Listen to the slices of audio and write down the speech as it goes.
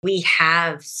We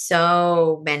have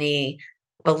so many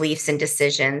beliefs and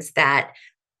decisions that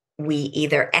we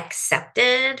either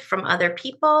accepted from other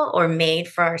people or made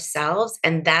for ourselves.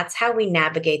 And that's how we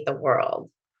navigate the world.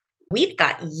 We've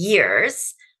got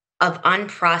years of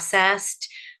unprocessed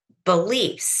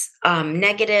beliefs,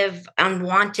 negative,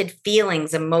 unwanted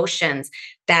feelings, emotions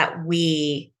that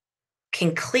we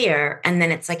can clear. And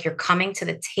then it's like you're coming to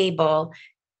the table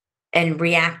and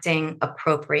reacting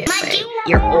appropriately.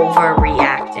 You're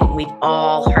overreacting. We've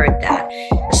all heard that.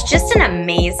 It's just an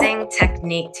amazing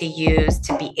technique to use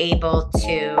to be able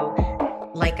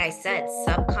to, like I said,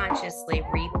 subconsciously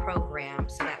reprogram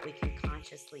so that we can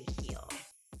consciously heal.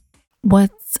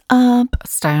 What's up,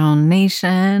 Style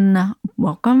Nation?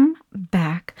 Welcome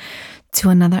back to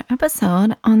another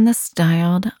episode on the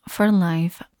Styled for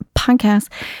Life podcast.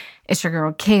 It's your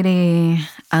girl, Katie.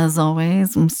 As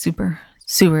always, I'm super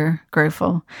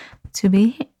grateful to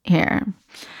be here.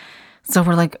 So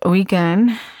we're like a weekend.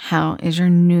 How is your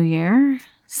new year?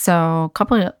 So I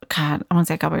want to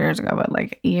say a couple years ago, but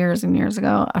like years and years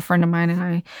ago, a friend of mine and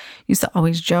I used to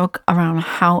always joke around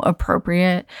how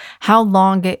appropriate, how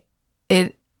long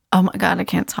oh my God, I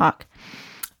can't talk.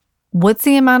 What's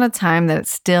the amount of time that it's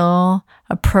still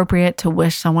appropriate to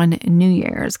wish someone New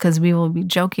Year's? Because we will be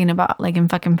joking about, like, in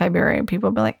fucking February, people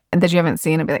will be like, that you haven't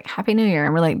seen it, be like, Happy New Year.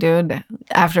 And we're like, dude,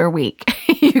 after a week,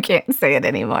 you can't say it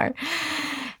anymore.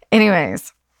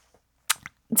 Anyways,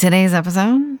 today's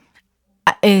episode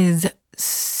is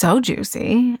so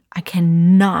juicy. I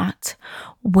cannot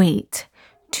wait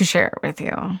to share it with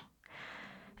you.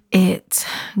 It's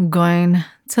going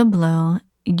to blow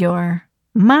your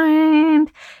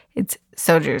mind. It's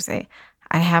so juicy.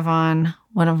 I have on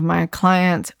one of my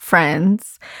client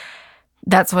friends.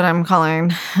 That's what I'm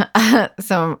calling.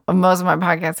 So most of my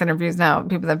podcast interviews now,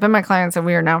 people that have been my clients and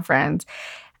we are now friends.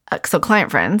 So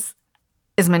client friends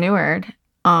is my new word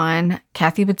on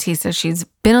Kathy Batista. She's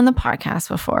been on the podcast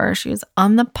before. She was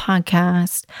on the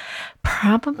podcast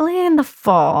probably in the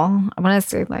fall. I want to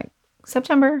say like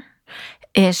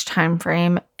September-ish time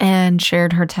frame, and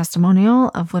shared her testimonial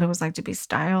of what it was like to be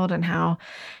styled and how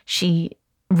she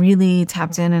really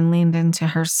tapped in and leaned into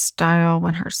her style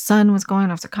when her son was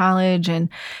going off to college, and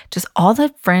just all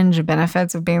the fringe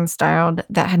benefits of being styled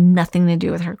that had nothing to do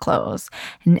with her clothes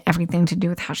and everything to do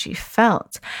with how she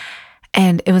felt.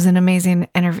 And it was an amazing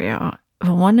interview.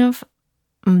 One of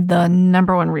the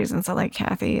number one reasons I like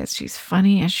Kathy is she's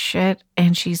funny as shit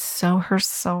and she's so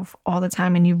herself all the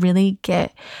time, and you really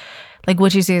get, like,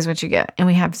 what you see is what you get. And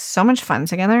we have so much fun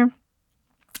together.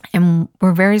 And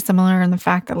we're very similar in the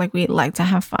fact that, like, we like to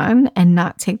have fun and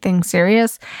not take things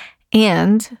serious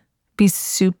and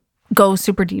go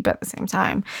super deep at the same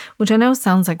time, which I know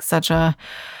sounds like such a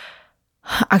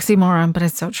oxymoron, but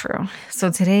it's so true. So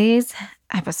today's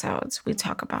episodes, we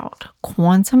talk about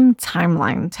quantum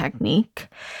timeline technique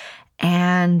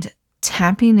and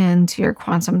tapping into your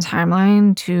quantum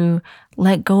timeline to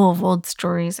let go of old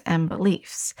stories and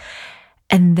beliefs.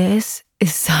 And this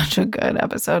is such a good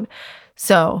episode.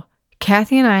 So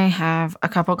Kathy and I have a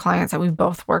couple clients that we've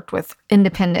both worked with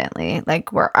independently,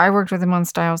 like where I worked with them on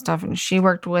style stuff and she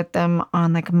worked with them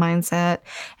on like mindset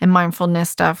and mindfulness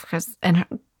stuff.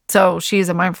 So she's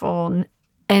a mindfulness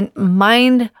and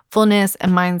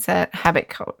mindset habit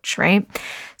coach, right?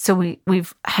 So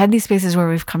we've had these spaces where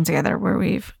we've come together, where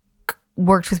we've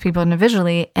worked with people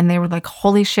individually, and they were like,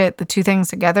 holy shit, the two things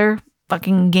together,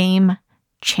 fucking game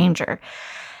changer.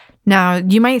 Now,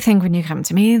 you might think when you come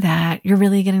to me that you're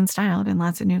really getting styled in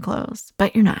lots of new clothes,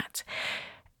 but you're not.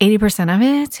 80% of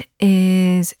it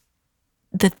is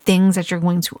the things that you're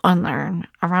going to unlearn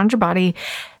around your body,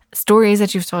 stories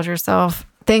that you've told yourself,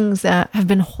 things that have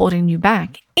been holding you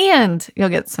back, and you'll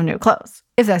get some new clothes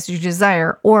if that's your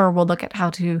desire, or we'll look at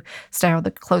how to style the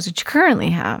clothes that you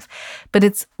currently have. But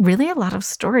it's really a lot of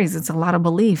stories. It's a lot of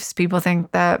beliefs. People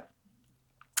think that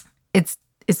it's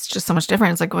just so much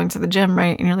different. It's like going to the gym,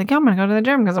 right? And you're like, I'm going to go to the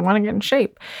gym because I want to get in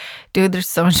shape. Dude, there's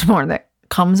so much more that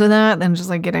comes with that than just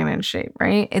like getting in shape,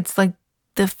 right? It's like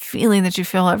the feeling that you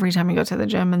feel every time you go to the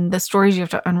gym and the stories you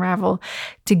have to unravel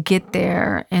to get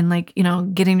there, and like, you know,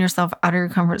 getting yourself out of your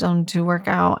comfort zone to work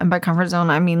out. And by comfort zone,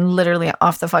 I mean literally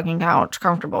off the fucking couch,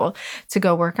 comfortable to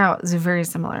go work out is very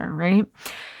similar, right?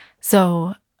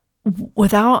 So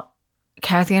without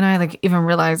Kathy and I like even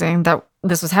realizing that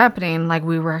this was happening, like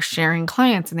we were sharing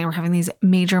clients and they were having these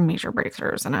major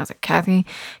breakthroughs. And I was like, Kathy,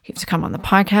 you have to come on the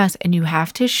podcast and you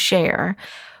have to share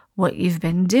what you've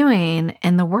been doing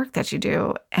and the work that you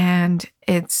do. And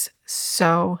it's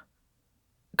so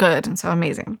good and so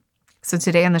amazing. So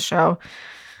today on the show,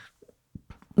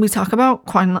 we talk about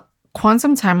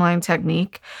quantum timeline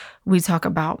technique. We talk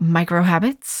about micro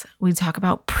habits. We talk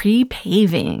about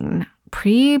pre-paving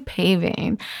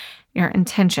your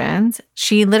intentions.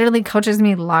 She literally coaches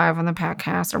me live on the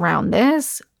podcast around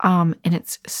this. And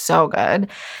it's so good.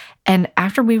 And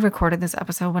after we recorded this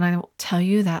episode, when I tell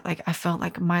you that, like, I felt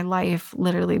like my life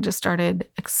literally just started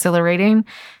accelerating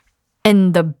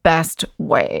in the best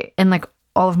way, and like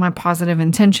all of my positive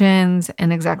intentions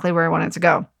and exactly where I wanted to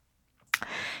go.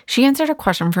 She answered a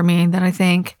question for me that I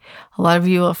think a lot of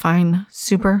you will find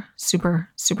super, super,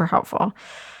 super helpful.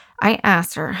 I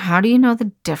asked her, how do you know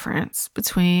the difference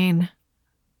between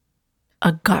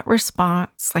a gut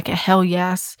response, like a hell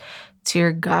yes to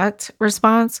your gut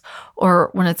response,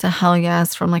 or when it's a hell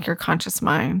yes from like your conscious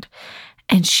mind?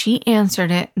 And she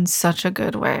answered it in such a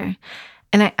good way.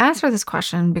 And I asked her this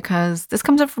question because this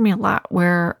comes up for me a lot,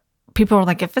 where people are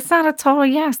like, if it's not a total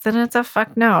yes, then it's a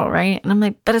fuck no, right? And I'm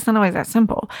like, but it's not always that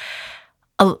simple.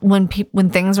 When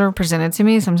things are presented to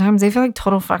me, sometimes they feel like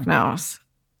total fuck no's.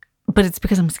 But it's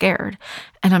because I'm scared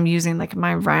and I'm using like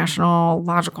my rational,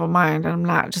 logical mind, and I'm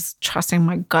not just trusting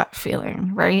my gut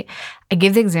feeling, right? I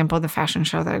gave the example of the fashion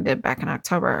show that I did back in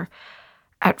October.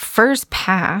 At first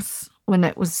pass, when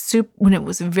it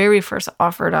was very first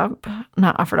offered up,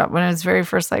 not offered up, when it was very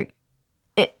first like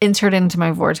it entered into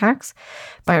my vortex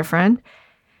by a friend,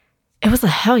 it was a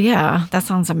hell yeah, that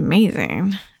sounds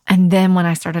amazing. And then when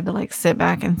I started to like sit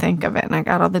back and think of it and I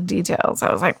got all the details,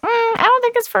 I was like, I don't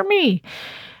think it's for me.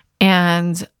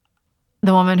 And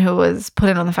the woman who was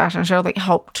putting on the fashion show like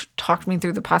helped talk me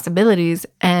through the possibilities.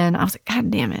 And I was like, God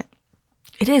damn it,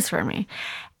 it is for me.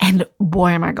 And boy,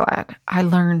 am I glad. I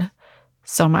learned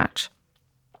so much.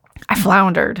 I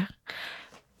floundered,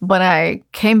 but I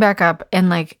came back up and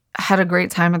like had a great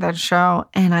time at that show,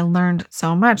 and I learned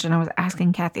so much. And I was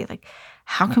asking Kathy, like,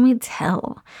 how can we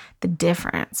tell the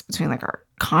difference between like our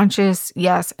conscious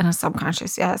yes and a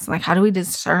subconscious yes? Like, how do we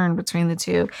discern between the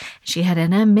two? She had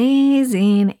an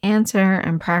amazing answer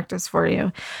and practice for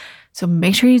you. So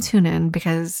make sure you tune in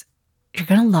because you're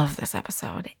going to love this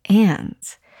episode. And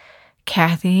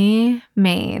Kathy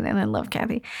made, and I love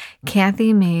Kathy,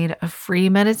 Kathy made a free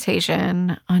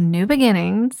meditation on new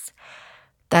beginnings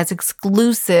that's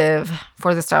exclusive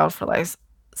for the Styled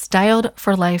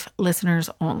for Life listeners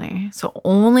only. So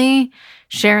only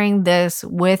sharing this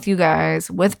with you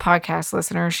guys, with podcast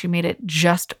listeners. She made it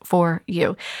just for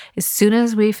you. As soon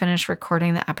as we finished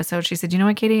recording the episode, she said, you know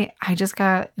what, Katie, I just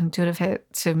got intuitive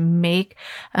hit to make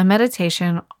a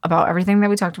meditation about everything that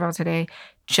we talked about today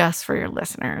just for your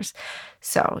listeners.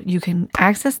 So you can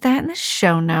access that in the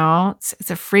show notes.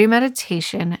 It's a free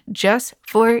meditation just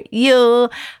for you,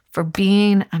 for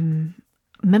being a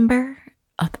member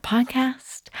of the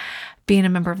podcast, being a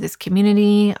member of this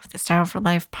community, of the Style for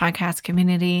Life podcast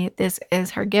community. This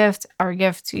is her gift, our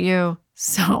gift to you.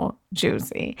 So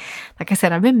juicy. Like I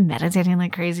said, I've been meditating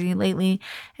like crazy lately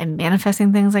and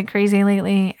manifesting things like crazy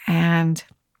lately. And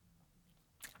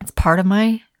it's part of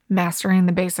my mastering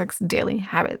the basics daily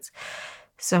habits.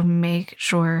 So make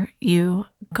sure you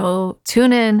go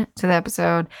tune in to the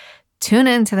episode, tune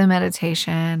into the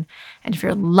meditation. And if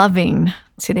you're loving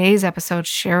today's episode,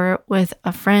 share it with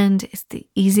a friend. It's the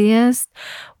easiest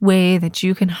way that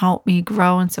you can help me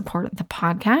grow and support the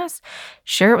podcast.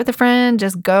 Share it with a friend.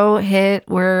 Just go hit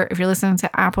where, if you're listening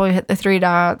to Apple, you hit the 3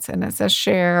 dots and it says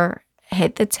share.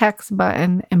 Hit the text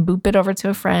button and boop it over to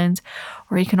a friend.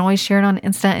 Or you can always share it on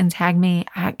Insta and tag me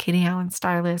at Katie Allen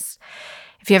Stylist.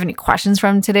 If you have any questions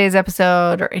from today's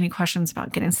episode or any questions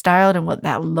about getting styled and what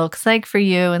that looks like for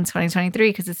you in 2023,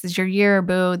 because this is your year,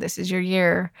 boo. This is your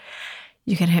year.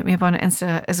 You can hit me up on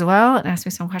Insta as well and ask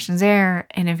me some questions there.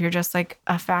 And if you're just like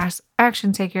a fast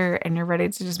action taker and you're ready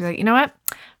to just be like, you know what?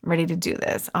 I'm ready to do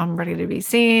this. I'm ready to be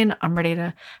seen. I'm ready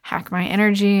to hack my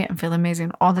energy and feel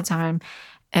amazing all the time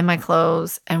in my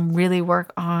clothes and really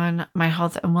work on my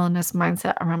health and wellness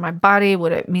mindset around my body,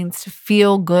 what it means to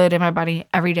feel good in my body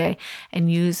every day, and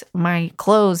use my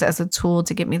clothes as a tool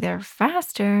to get me there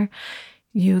faster.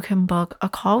 You can book a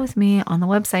call with me on the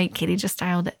website,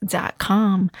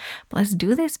 katiejuststyled.com. But let's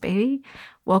do this, baby.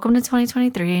 Welcome to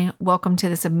 2023. Welcome to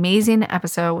this amazing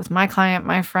episode with my client,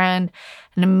 my friend,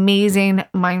 an amazing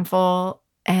mindful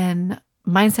and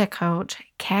mindset coach,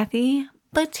 Kathy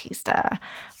Batista.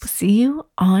 We'll see you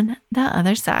on the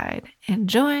other side.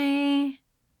 Enjoy.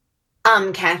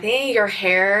 Kathy, your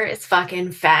hair is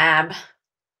fucking fab.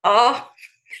 Oh,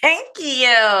 thank you.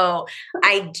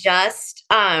 I just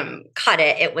cut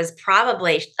it. It was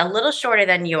probably a little shorter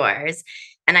than yours.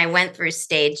 And I went through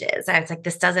stages. I was like,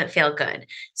 this doesn't feel good.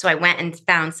 So I went and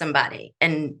found somebody.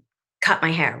 And cut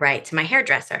my hair, right, to my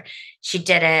hairdresser. She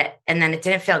did it and then it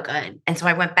didn't feel good. And so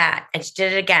I went back and she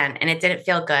did it again and it didn't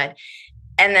feel good.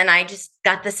 And then I just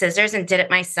got the scissors and did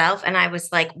it myself. And I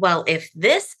was like, well, if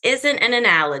this isn't an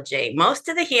analogy, most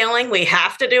of the healing we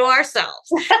have to do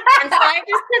ourselves. And so I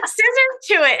just took scissors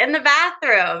to it in the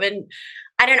bathroom. And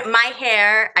I don't know, my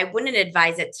hair, I wouldn't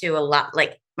advise it to a lot.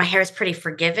 Like my hair is pretty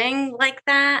forgiving like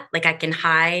that. Like I can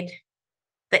hide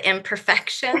the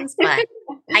imperfections, but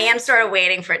I am sort of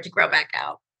waiting for it to grow back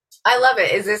out. I love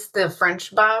it. Is this the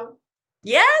French bob?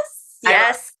 Yes.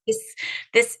 Yes.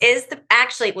 This is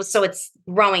so it's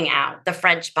growing out. The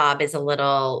French bob is a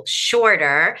little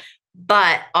shorter,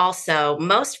 but also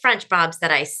most French bobs that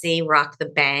I see rock the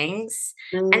bangs,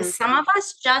 and some of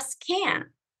us just can't.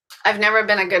 I've never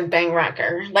been a good bang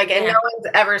rocker. Like, and no one's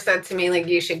ever said to me, like,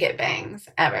 you should get bangs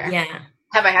ever. Yeah.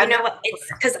 Have I had? You know what? It's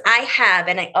because I have,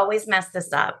 and I always mess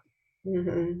this up.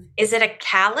 Mm-hmm. Is it a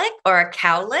cowlick or a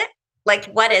cowlick? Like,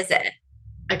 what is it?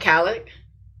 A cowlick?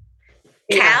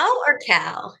 Cow or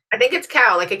cow? I think it's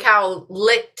cow. Like a cow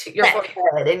licked your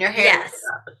forehead and your hair. Yes.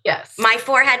 Yes. My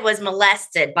forehead was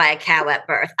molested by a cow at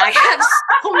birth. I have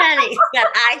so many that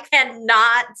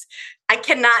I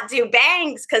cannot do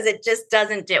bangs because it just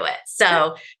doesn't do it.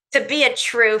 So to be a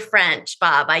true French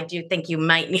bob, I do think you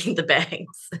might need the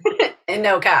bangs. And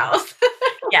no cows.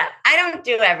 Yeah. I don't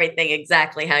do everything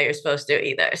exactly how you're supposed to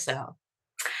either. So.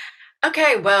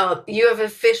 Okay, well, you have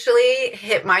officially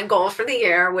hit my goal for the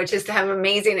year, which is to have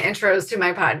amazing intros to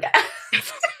my podcast.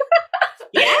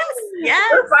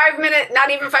 Yes. We're 5 minutes, not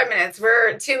even 5 minutes.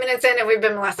 We're 2 minutes in and we've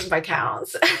been molested by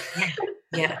cows.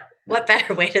 Yeah. What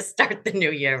better way to start the new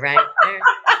year, right?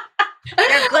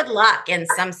 They're good luck in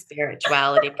some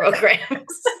spirituality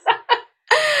programs.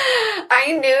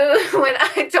 I knew when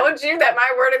I told you that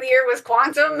my word of the year was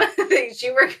quantum, that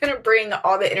you were going to bring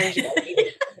all the energy.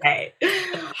 Right.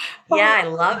 Yeah, I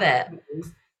love it.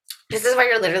 This is why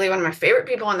you're literally one of my favorite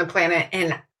people on the planet.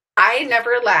 And I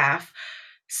never laugh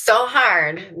so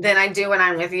hard than I do when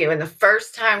I'm with you. And the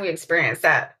first time we experienced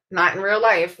that, not in real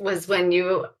life, was when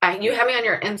you had me on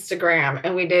your Instagram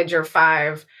and we did your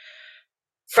 5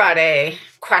 Friday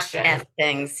question and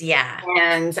things. Yeah.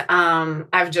 And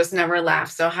I've just never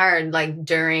laughed so hard, like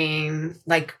during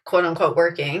like quote unquote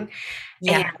working.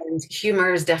 Yeah. And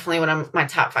humor is definitely one of my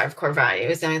top 5 core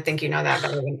values. And I think you know that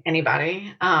better than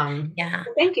anybody. Yeah.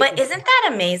 Thank you. But isn't that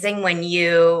amazing when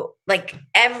you, like,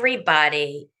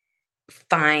 everybody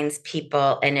finds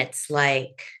people and it's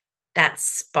like that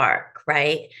spark,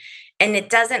 right? And it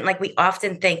doesn't, like, we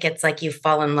often think it's like you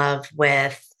fall in love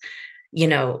with,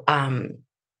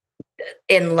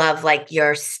 in love like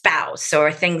your spouse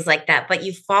or things like that, but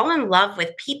you fall in love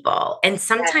with people. And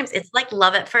sometimes it's like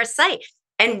love at first sight.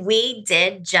 And we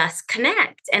did just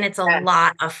connect and it's a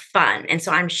lot of fun. And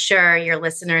so I'm sure your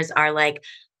listeners are like,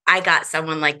 I got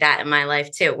someone like that in my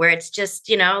life too, where it's just,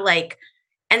 like,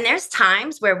 and there's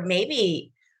times where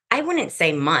maybe I wouldn't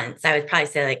say months, I would probably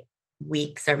say like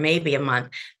weeks or maybe a month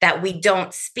that we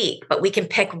don't speak, but we can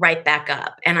pick right back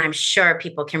up. And I'm sure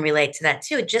people can relate to that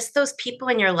too. Just those people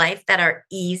in your life that are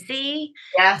easy.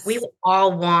 Yes. We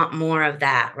all want more of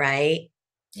that, right?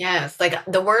 Yes. Like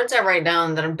the words I write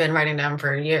down that I've been writing down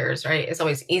for years, right? It's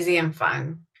always easy and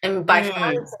fun. And by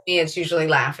fun, to me, it's usually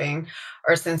laughing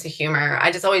or a sense of humor.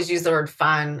 I just always use the word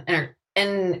fun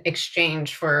in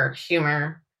exchange for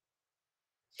humor.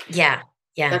 Yeah.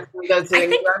 Yeah. I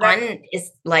think fun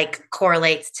is like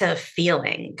correlates to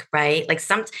feeling, right? Like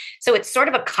so it's sort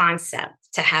of a concept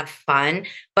to have fun,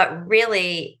 but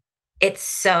really it's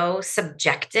so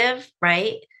subjective,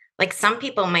 right? Like some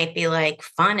people might be like,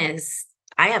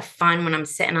 I have fun when I'm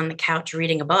sitting on the couch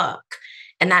reading a book.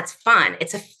 And that's fun.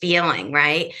 It's a feeling,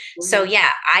 right? Mm-hmm. So yeah,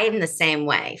 I am the same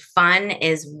way. Fun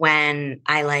is when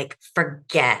I like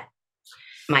forget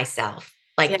myself.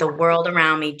 Like the world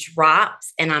around me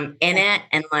drops and I'm in it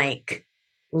and like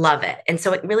love it. And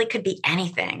so it really could be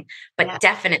anything, but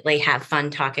definitely have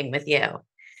fun talking with you.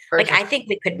 Perfect. Like I think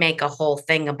we could make a whole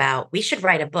thing we should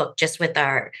write a book just with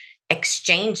our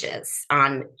exchanges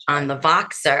on the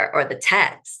Voxer or the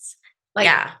texts. Like,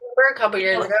 I remember a couple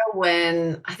years ago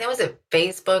when I think it was at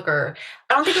Facebook or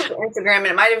I don't think it was Instagram and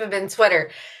it might have been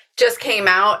Twitter just came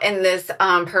out and this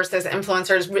person,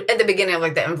 influencers at the beginning of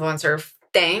like the influencer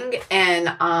thing and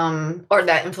or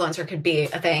that influencer could be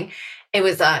a thing. It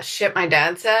was shit my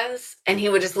dad says, and he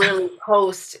would just literally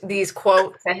post these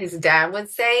quotes that his dad would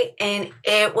say, and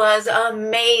it was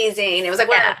amazing. It was like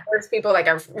one of the first people like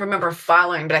I remember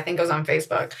following, but I think it was on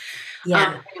Facebook.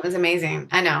 It was amazing.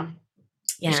 I know.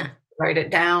 Yeah. Write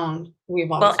it down.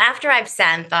 Well, after I've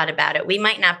sat and thought about it, we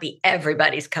might not be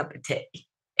everybody's cup of tea.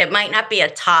 It might not be a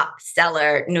top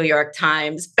seller New York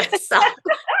Times bestseller.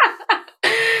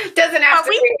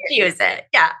 we could use it.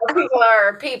 Yeah. People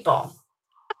are people.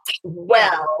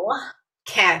 Well,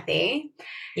 Kathy.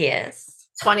 Yes.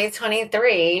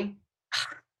 2023.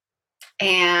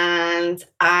 And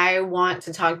I want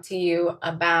to talk to you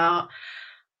about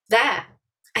that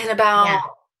and about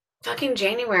fucking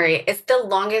January. It's the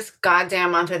longest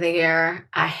goddamn month of the year.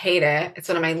 I hate it. It's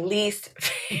one of my least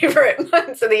favorite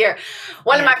months of the year.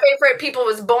 One of my favorite people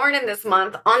was born in this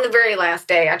month on the very last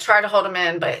day. I tried to hold him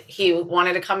in, but he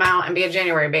wanted to come out and be a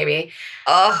January baby.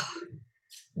 Oh.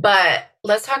 But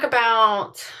let's talk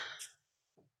about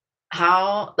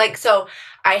how, so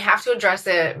I have to address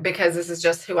it because this is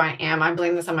just who I am. I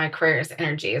blame this on my career's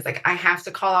energy. It's like I have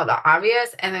to call out the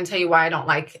obvious and then tell you why I don't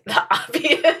like the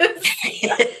obvious.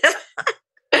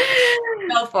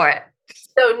 Go for it.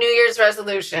 So New Year's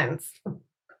resolutions.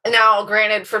 Now,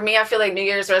 granted, for me, I feel like New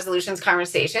Year's resolutions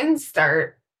conversations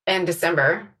start in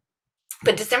December.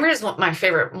 But December is one of my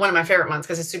favorite months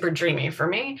because it's super dreamy for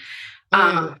me.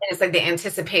 And it's like the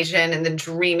anticipation and the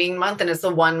dreaming month. And it's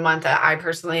the one month that I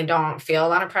personally don't feel a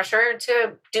lot of pressure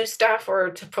to do stuff or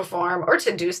to perform or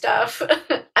to do stuff.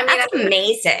 I mean, that's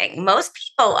amazing. Most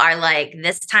people are like,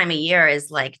 this time of year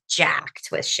is like jacked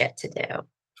with shit to do.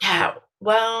 Yeah.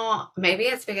 Well, maybe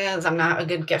it's because I'm not a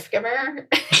good gift giver.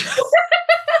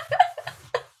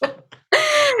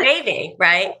 Maybe,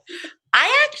 right?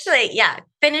 I actually,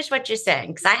 finish what you're saying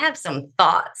because I have some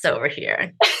thoughts over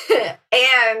here.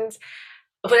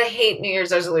 But I hate New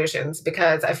Year's resolutions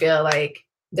because I feel like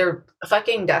they're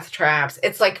fucking death traps.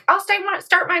 It's like, I'll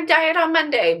start my diet on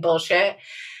Monday bullshit.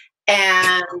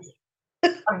 And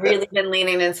I've really been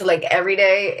leaning into like every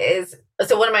day is.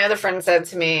 So one of my other friends said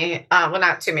to me, well,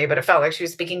 not to me, but it felt like she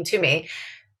was speaking to me.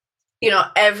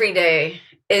 Every day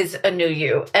is a new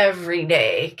you. Every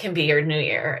day can be your new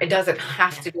year. It doesn't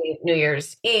have to be New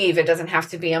Year's Eve. It doesn't have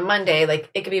to be a Monday.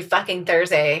 Like it could be fucking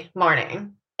Thursday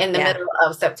morning in the middle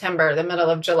of September, the middle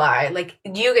of July. Like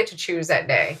you get to choose that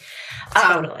day.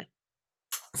 Totally.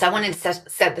 So I wanted to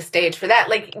set the stage for that.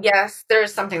 Like, yes,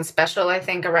 there's something special, I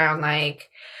think, around like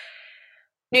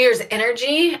New Year's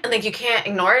energy, and like you can't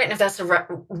ignore it. And if that's a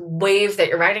wave that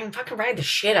you're riding, fucking ride the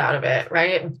shit out of it,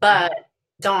 right? But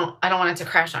I don't want it to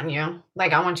crash on you.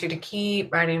 Like I want you to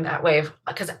keep riding that wave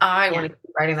because I want to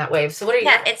keep riding that wave. So what are you?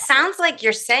 Yeah, it sounds like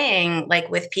you're saying, like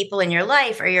with people in your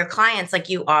life or your clients, like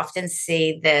you often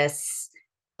see this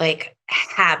like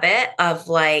habit of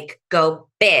like go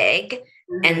big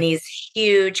and these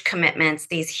huge commitments,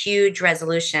 these huge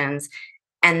resolutions.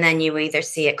 And then you either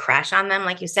see it crash on them,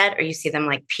 like you said, or you see them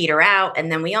like peter out.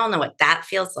 And then we all know what that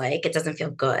feels like. It doesn't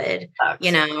feel good,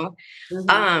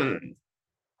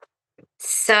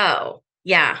 So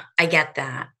yeah, I get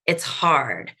that. It's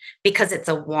hard because it's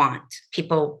a want.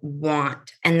 People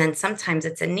want. And then sometimes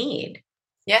it's a need.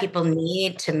 Yeah. People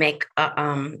need to make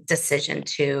a decision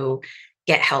to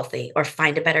get healthy or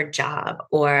find a better job,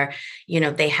 or,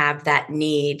 they have that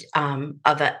need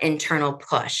of an internal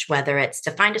push, whether it's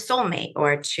to find a soulmate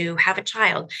or to have a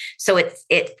child. So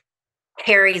it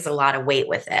carries a lot of weight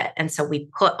with it. And so we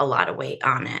put a lot of weight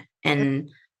on it.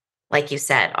 And like you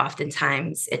said,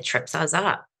 oftentimes it trips us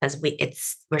up because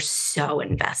we're so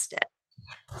invested.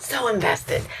 So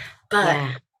invested. But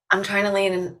I'm trying to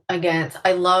lean in against,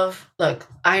 my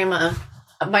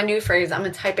new phrase, I'm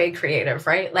a type A creative,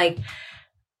 right? Like,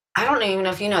 I don't even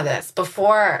know if you know this.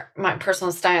 Before my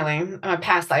personal styling, my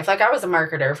past life, like I was a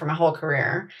marketer for my whole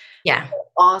career. Yeah.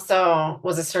 Also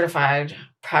was a certified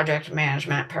project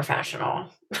management professional,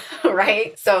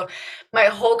 right? So my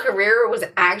whole career was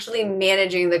actually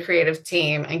managing the creative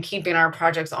team and keeping our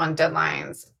projects on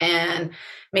deadlines and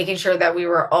making sure that we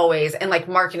were always, and like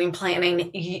marketing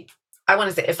planning, I want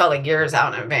to say it felt like years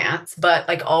out in advance, but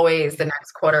like always the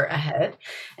next quarter ahead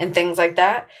and things like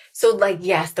that. So like,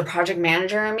 yes, the project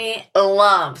manager in me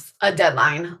loves a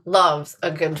deadline, loves a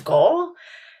good goal.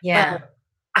 Yeah. But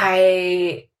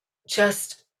I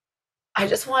just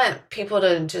want people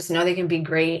to just know they can be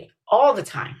great all the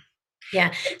time.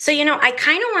 Yeah. So, I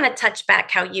kind of want to touch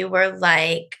back how you were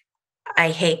like,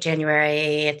 I hate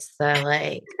January. It's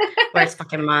the worst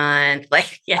fucking month.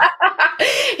 Like, yeah.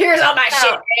 Here's all my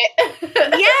shit.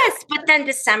 Yes. But then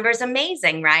December's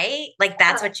amazing, right? Like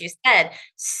that's what you said.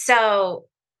 So,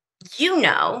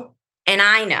 and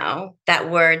I know that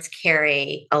words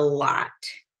carry a lot.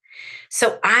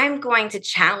 So I'm going to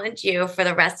challenge you for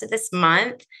the rest of this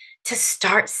month to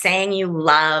start saying you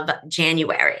love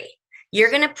January. You're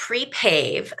going to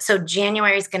pre-pave. So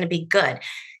January is going to be good.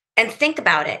 And think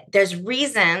about it. There's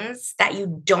reasons that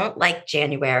you don't like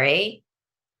January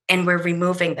and we're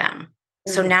removing them.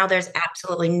 So now there's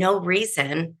absolutely no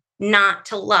reason not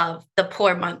to love the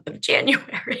poor month of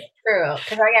January. True.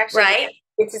 Because I actually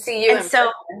Get to see you And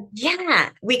so, yeah,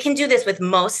 we can do this with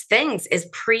most things is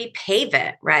pre-pave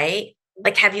it, right?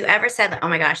 Like, have you ever said, oh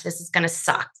my gosh, this is going to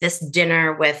suck. This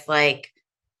dinner with like,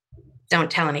 don't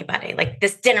tell anybody, like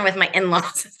this dinner with my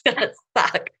in-laws is going to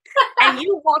suck. And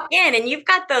you walk in and you've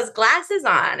got those glasses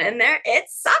on and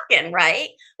it's sucking, right?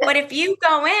 But if you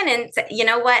go in and say, you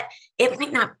know what, it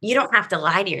might not, you don't have to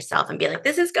lie to yourself and be like,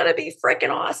 this is going to be freaking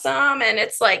awesome. And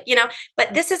it's like,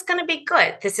 but this is going to be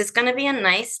good. This is going to be a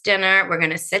nice dinner. We're going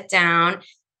to sit down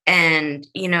and,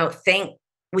 think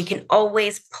we can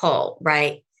always pull,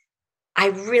 right? I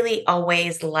really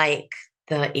always like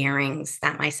the earrings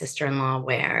that my sister-in-law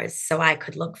wears. So I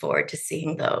could look forward to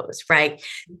seeing those, right?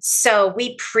 So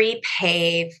we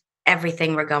pre-pave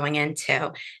everything we're going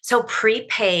into. So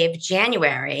pre-pave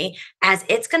January as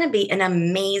it's going to be an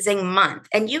amazing month.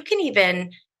 And you can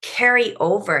even carry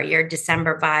over your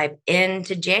December vibe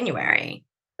into January.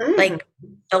 Like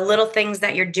the little things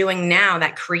that you're doing now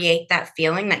that create that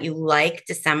feeling that you like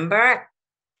December,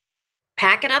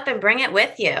 pack it up and bring it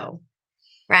with you.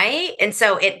 Right. And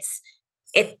so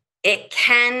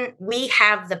we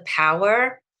have the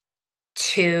power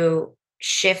to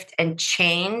shift and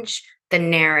change the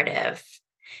narrative.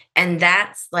 And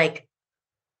that's like,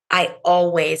 I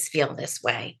always feel this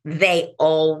way. They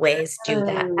always do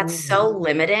that. That's so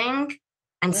limiting.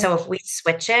 And so if we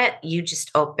switch it, you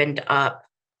just opened up.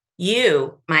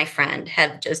 You, my friend,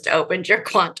 have just opened your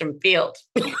quantum field.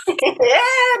 Yeah,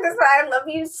 that's why I love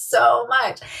you so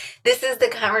much. This is the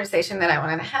conversation that I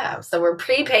wanted to have. So we're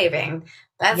pre-paving.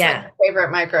 That's my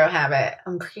favorite micro habit.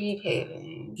 I'm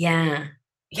pre-paving. Yeah.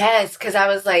 Yes, because I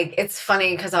was like, it's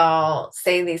funny because I'll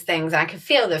say these things and I can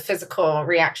feel the physical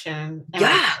reaction.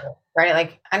 Right?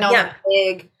 Like I know I'm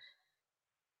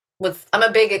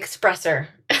a big expresser.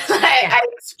 I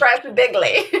express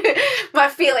bigly my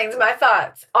feelings, my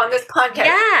thoughts on this podcast.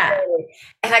 Yeah.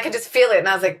 And I could just feel it. And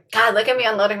I was like, God, look at me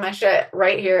unloading my shit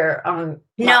right here.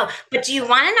 No, but do you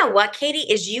want to know what,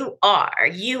 Katie, is you are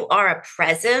a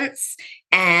presence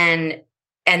and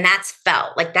that's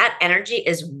felt. Like that energy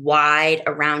is wide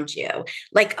around you.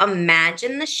 Like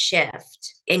imagine the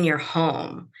shift in your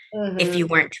home if you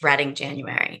weren't dreading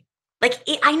January. Like,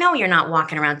 I know you're not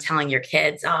walking around telling your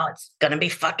kids, oh, it's going to be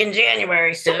fucking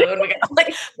January soon.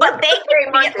 But they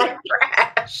very much like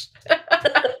trash.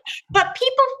 But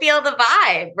people feel the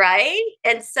vibe, right?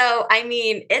 And so, I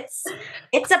mean, it's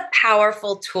a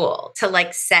powerful tool to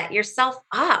like set yourself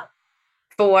up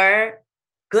for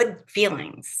good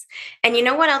feelings. And you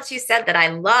know what else you said that I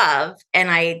love?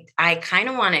 And I kind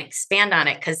of want to expand on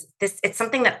it because it's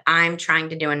something that I'm trying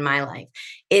to do in my life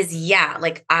is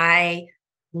like I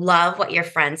love what your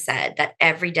friend said, that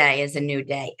every day is a new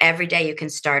day. Every day you can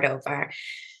start over.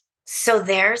 So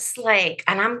there's like,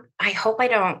 and I hope I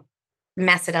don't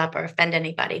mess it up or offend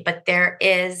anybody, but there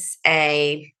is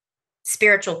a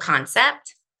spiritual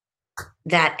concept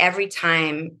that every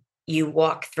time you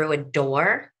walk through a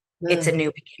door, it's a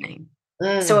new beginning.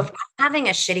 So if I'm having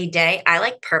a shitty day, I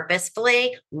like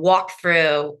purposefully walk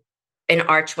through an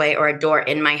archway or a door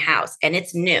in my house and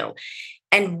it's new.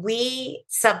 And we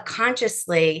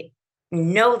subconsciously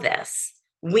know this.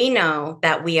 We know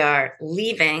that we are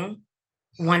leaving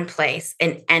one place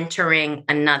and entering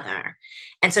another.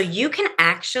 And so you can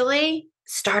actually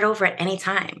start over at any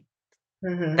time.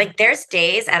 Like there's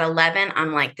days at 11,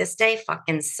 I'm like, this day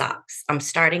fucking sucks. I'm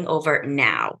starting over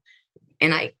now.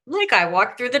 And I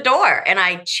walk through the door and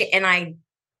I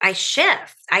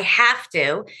shift. I have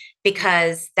to,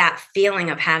 because that feeling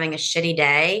of having a shitty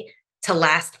day to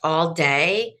last all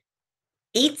day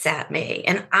eats at me.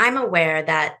 And I'm aware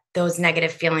that those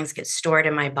negative feelings get stored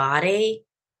in my body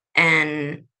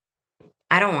and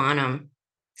I don't want them.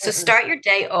 So start your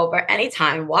day over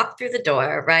anytime, walk through the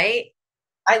door, right?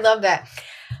 I love that.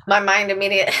 My mind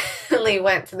immediately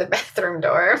went to the bathroom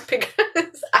door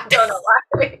because I don't know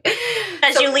why.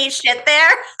 Because you leave shit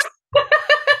there?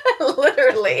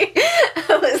 Literally.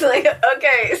 I was like,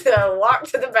 okay, so walk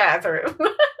to the bathroom.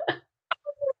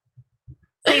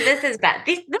 See, this is bad.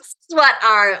 This is what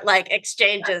our like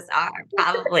exchanges are.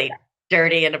 Probably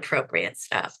dirty and inappropriate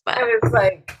stuff. But I was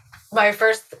like, my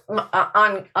first,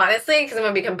 honestly, because I'm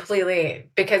going to be completely,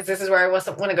 because this is where I want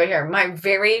to go here. My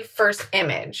very first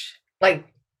image, like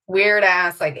weird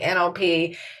ass, like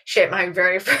NLP shit, my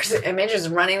very first image is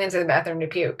running into the bathroom to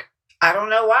puke. I don't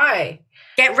know why.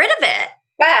 Get rid of it.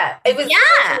 Yeah. It was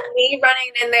me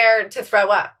running in there to throw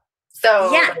up.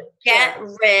 So get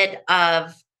rid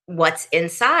of what's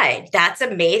inside. That's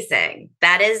amazing.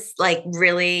 That is like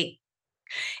really,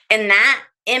 and that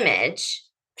image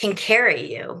can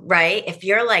carry you, right? If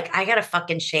you're like, I gotta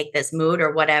fucking shake this mood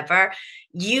or whatever,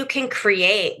 you can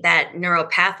create that neural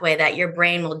pathway that your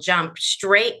brain will jump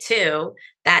straight to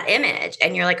that image.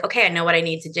 And you're like, okay, I know what I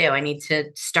need to do. I need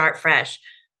to start fresh.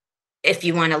 If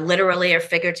you want to literally or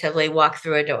figuratively walk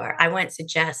through a door, I wouldn't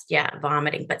suggest,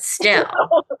 vomiting, but still,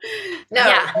 No,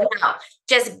 no,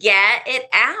 just get it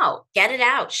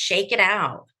out, shake it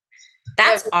out.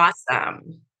 That's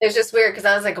awesome. it's just weird because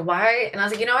I was like, why? And I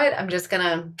was like, you know what? I'm just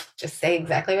gonna just say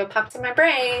exactly what popped in my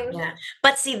brain. Yeah.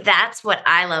 But see, that's what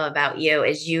I love about you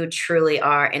is you truly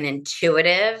are an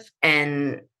intuitive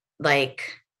and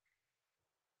like,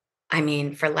 I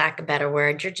mean, for lack of a better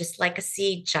word, you're just like a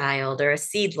seed child or a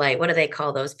seed light. What do they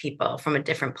call those people from a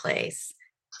different place?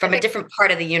 From a different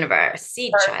part of the universe,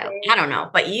 seed child. I don't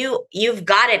know, but you've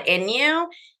got it in you,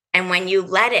 and when you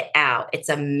let it out, it's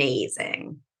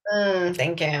amazing.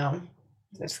 Thank you. I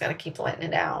just gotta keep letting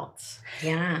it out.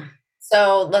 Yeah.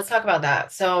 So let's talk about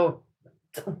that. So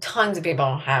tons of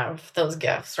people have those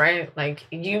gifts, right? Like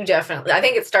you definitely. I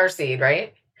think it's starseed,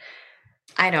 right?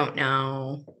 I don't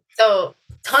know. So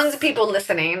tons of people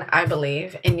listening, I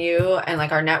believe, in you and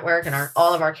like our network and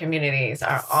all of our communities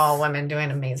are all women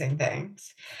doing amazing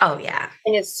things. Oh yeah.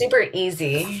 And it's super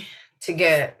easy to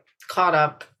get caught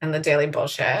up in the daily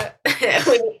bullshit.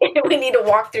 we need to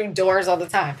walk through doors all the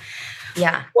time.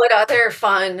 Yeah. What other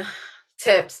fun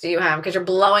tips do you have? Because you're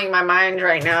blowing my mind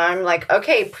right now. I'm like,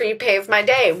 okay, pre-pave my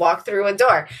day, walk through a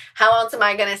door. How else am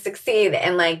I going to succeed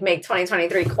and like make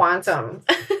 2023 quantum?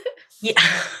 Yeah.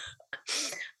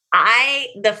 I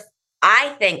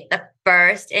think the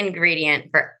first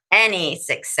ingredient for any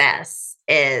success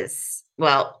is,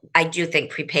 well, I do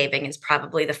think pre-paving is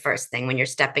probably the first thing when you're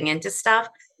stepping into stuff,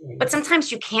 but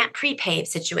sometimes you can't pre-pave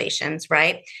situations,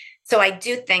 right? So I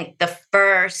do think the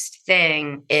first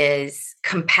thing is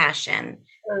compassion,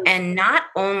 and not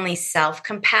only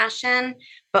self-compassion,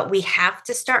 but we have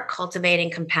to start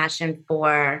cultivating compassion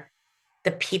for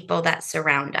the people that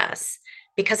surround us,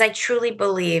 because I truly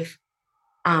believe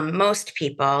most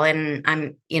people, and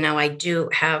I do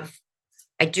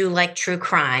like true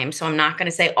crime, so I'm not going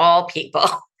to say all people,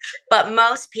 but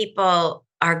most people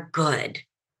are good.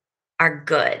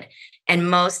 And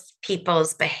most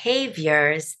people's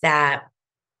behaviors that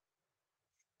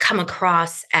come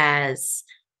across as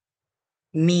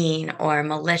mean or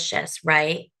malicious,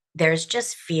 right? There's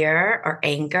just fear or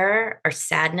anger or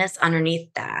sadness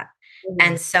underneath that.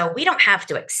 And so we don't have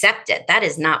to accept it. That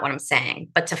is not what I'm saying.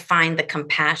 But to find the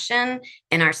compassion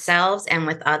in ourselves and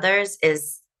with others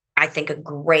is, I think, a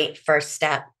great first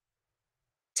step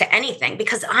to anything.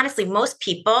 Because honestly, most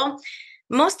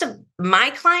of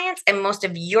my clients and most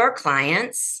of your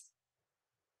clients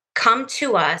come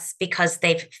to us because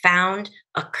they've found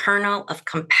a kernel of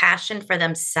compassion for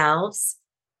themselves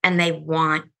and they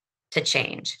want to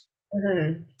change.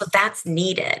 So that's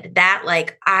needed. That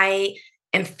like I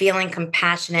am feeling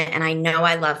compassionate and I know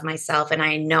I love myself and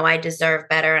I know I deserve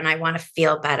better and I want to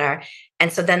feel better.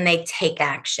 And so then they take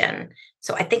action.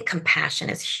 So I think compassion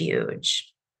is huge.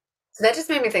 So that just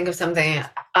made me think of something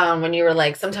when you were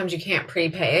like, sometimes you can't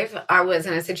pre-pave. I was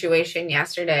in a situation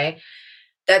yesterday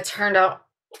that turned out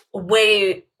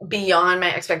way beyond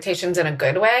my expectations in a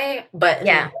good way. But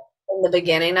in the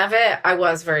beginning of it, I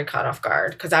was very caught off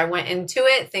guard because I went into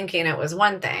it thinking it was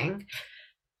one thing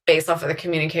based off of the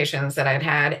communications that I'd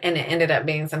had. And it ended up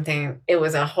being something, it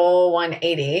was a whole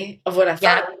 180 of what I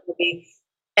thought it would be.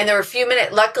 And there were a few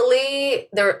minutes, luckily,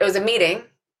 it was a meeting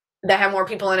that had more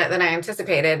people in it than I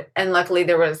anticipated. And luckily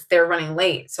they were running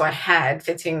late. So I had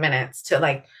 15 minutes to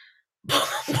like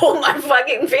pull my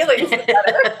fucking feelings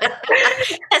together.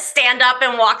 Stand up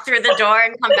and walk through the door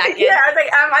and come back in. Yeah, I was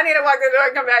like, I need to walk through the door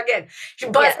and come back in. She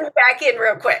busts me back in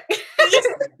real quick.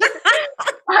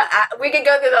 We could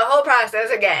go through the whole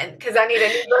process again because I need a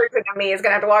new version of me is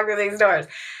going to have to walk through these doors.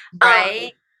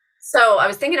 Right. So I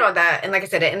was thinking about that. And like I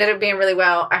said, it ended up being really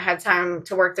well. I had time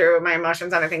to work through my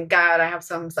emotions and I think, God, I have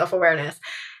some self-awareness.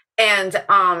 And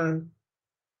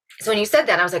so when you said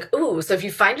that, I was like, ooh, so if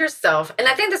you find yourself, and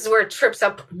I think this is where it trips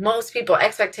up most people,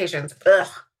 expectations. Ugh,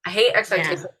 I hate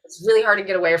expectations. Yeah. It's really hard to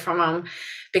get away from them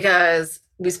because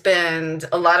we spend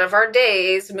a lot of our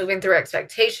days moving through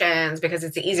expectations because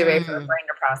it's the easy way for the brain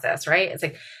to process, right? It's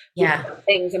like, we put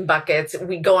things in buckets.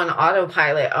 We go on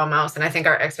autopilot almost. And I think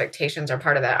our expectations are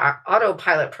part of that our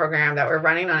autopilot program that we're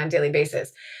running on a daily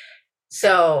basis.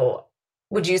 So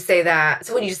would you say that?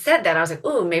 So when you said that, I was like,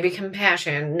 ooh, maybe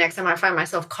compassion. Next time I find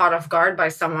myself caught off guard by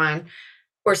someone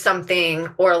or something,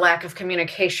 or a lack of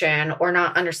communication, or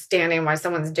not understanding why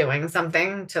someone's doing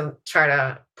something, to try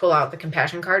to pull out the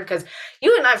compassion card. Because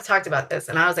you and I have talked about this,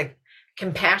 and I was like,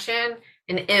 compassion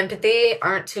and empathy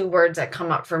aren't two words that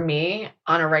come up for me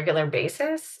on a regular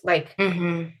basis. Like,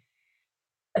 I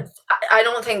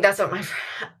don't think that's what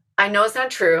I know it's not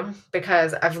true,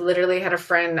 because I've literally had a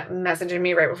friend messaging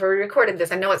me right before we recorded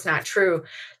this. I know it's not true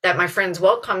that my friends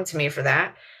will come to me for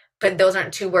that, but those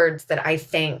aren't two words that I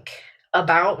think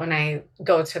about when I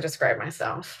go to describe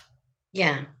myself.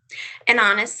 Yeah. And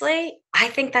honestly, I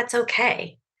think that's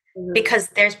okay, because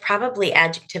there's probably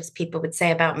adjectives people would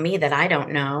say about me that I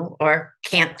don't know or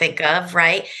can't think of,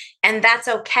 right? And that's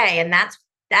okay. And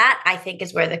that I think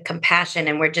is where the compassion,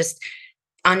 and we're just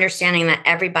understanding that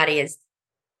everybody is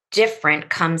different,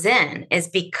 comes in, is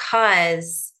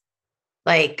because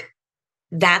like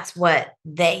that's what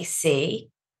they see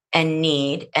and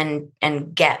need and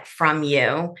get from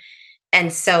you.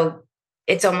 And so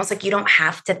it's almost like you don't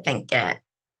have to think it.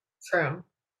 True.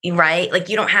 Right? Like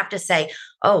you don't have to say,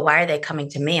 oh, why are they coming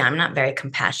to me? I'm not very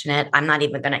compassionate. I'm not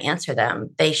even going to answer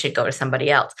them. They should go to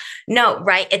somebody else. No,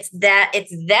 right? It's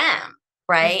them,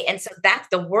 right? And so that's,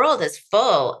 the world is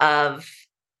full of,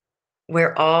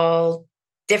 we're all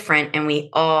different and we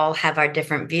all have our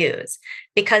different views,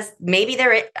 because maybe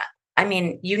I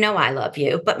mean, I love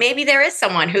you, but maybe there is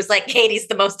someone who's like, Katie's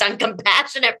the most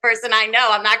uncompassionate person I know.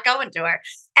 I'm not going to her.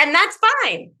 And that's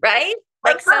fine, right?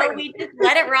 Like, so we just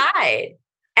let it ride.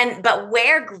 But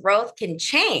where growth can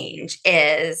change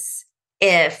is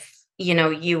if,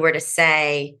 you were to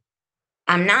say,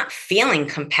 I'm not feeling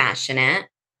compassionate.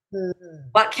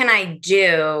 What can I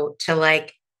do to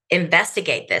like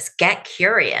investigate this, get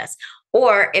curious?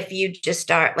 Or if you just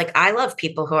start, like, I love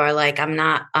people who are like, I'm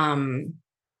not going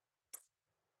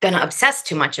to obsess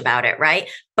too much about it, right?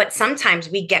 But sometimes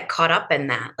we get caught up in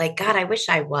that. Like, God, I wish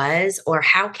I was, or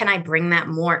how can I bring that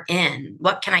more in?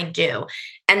 What can I do?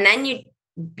 And then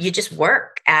you just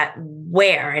work at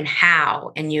where and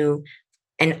how,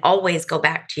 and always go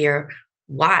back to your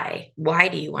why. Why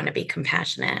do you want to be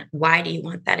compassionate? Why do you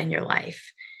want that in your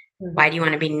life? Why do you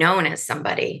want to be known as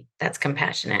somebody that's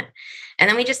compassionate? And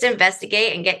then we just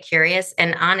investigate and get curious.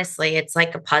 And honestly, it's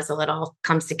like a puzzle. It all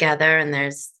comes together and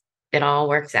it all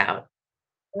works out.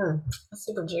 That's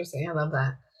super juicy. I love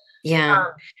that. Yeah.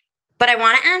 But I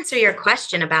want to answer your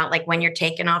question about like when you're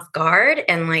taken off guard,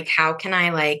 and like, how can I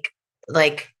like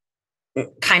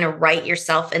kind of right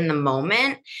yourself in the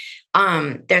moment?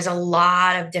 There's a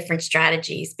lot of different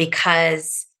strategies,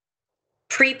 because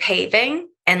pre-paving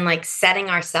and like setting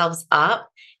ourselves up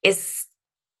is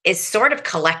sort of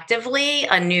collectively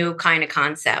a new kind of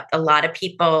concept. A lot of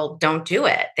people don't do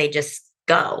it. They just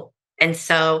go. And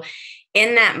so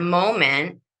in that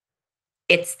moment,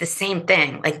 it's the same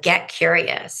thing. Like, get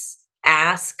curious,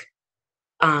 ask.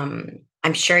 I'm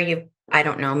sure I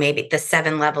don't know, maybe the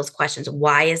 7 levels questions.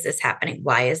 Why is this happening?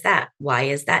 Why is that? Why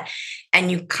is that?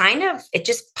 And you it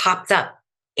just pops up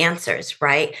answers,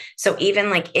 right? So even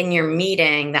like in your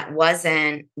meeting, that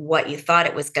wasn't what you thought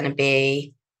it was going to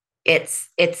be. It's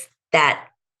that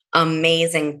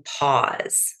amazing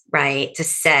pause, right? To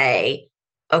say,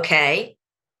 okay,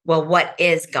 well, what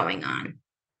is going on?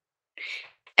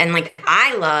 And like,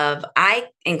 I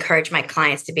encourage my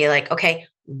clients to be like, okay,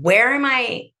 where am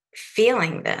I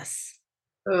feeling this?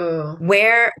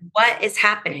 What is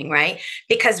happening, right?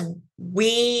 Because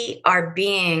we are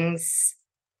beings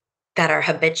that are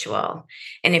habitual.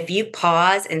 And if you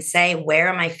pause and say, where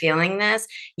am I feeling this?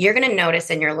 You're going to notice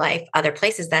in your life other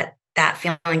places that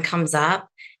feeling comes up,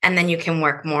 and then you can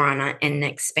work more on it and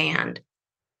expand.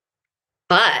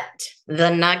 But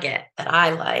the nugget that I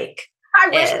like, I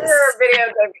wish we were video.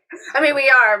 I mean, we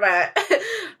are, but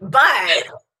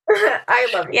I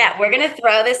love it. Yeah, we're going to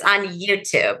throw this on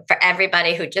YouTube for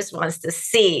everybody who just wants to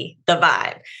see the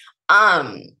vibe.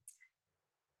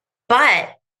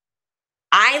 But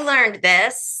I learned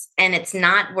this, and it's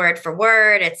not word for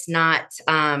word. It's not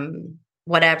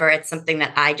whatever. It's something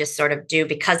that I just sort of do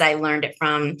because I learned it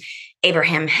from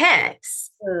Abraham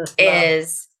Hicks.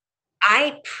 Is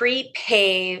I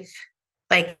pre-pave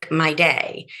like my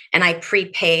day, and I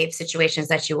pre-pave situations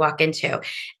that you walk into.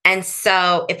 And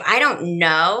so if I don't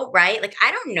know, right, like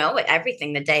I don't know what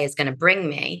everything the day is going to bring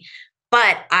me,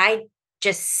 but I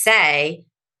just say,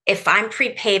 if I'm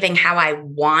pre-paving how I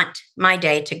want my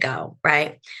day to go,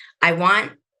 right? I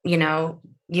want,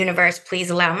 universe, please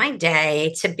allow my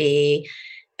day to be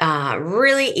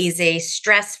really easy,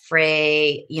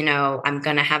 stress-free. I'm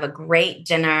going to have a great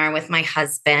dinner with my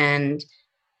husband.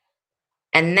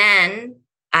 And then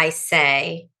I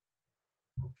say,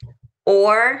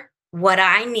 or what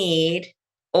I need,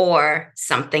 or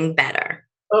something better.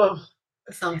 Oh,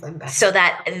 something better. So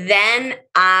that then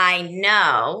I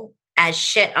know, as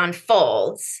shit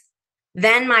unfolds,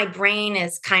 then my brain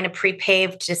is kind of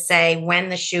pre-paved to say when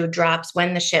the shoe drops,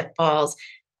 when the shit falls,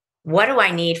 what do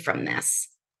I need from this?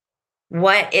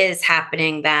 What is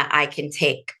happening that I can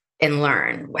take and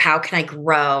learn? How can I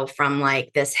grow from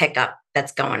like this hiccup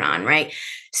that's going on? Right.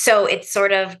 So it's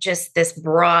sort of just this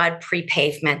broad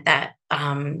pre-pavement that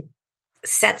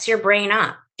sets your brain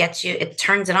up, it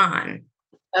turns it on.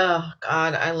 Oh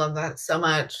God, I love that so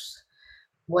much.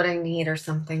 What I need or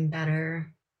something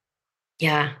better.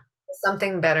 Yeah.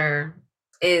 Something better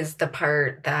is the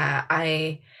part that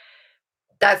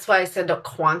that's why I said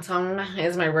quantum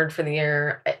is my word for the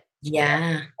year.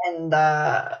 Yeah. And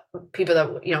the people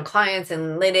that, clients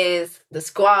and ladies, the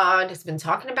squad has been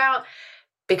talking about,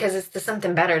 because it's the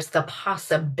something better. It's the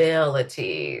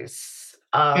possibilities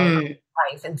of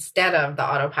life instead of the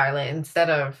autopilot, instead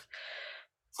of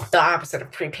the opposite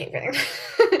of pre-paving.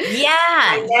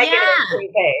 Yeah.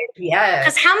 Pre-pave. Yes.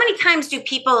 Because how many times do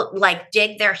people like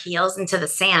dig their heels into the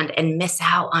sand and miss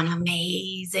out on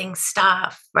amazing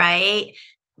stuff, right?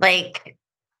 Like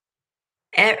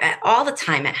all the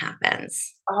time it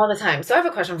happens. All the time. So I have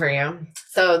a question for you.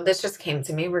 So this just came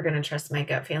to me. We're going to trust my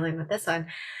gut feeling with this one.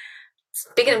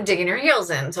 Speaking of digging your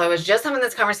heels in, so I was just having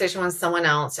this conversation with someone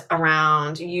else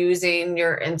around using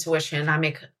your intuition. I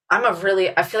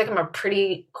feel like I'm a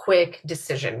pretty quick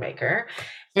decision maker,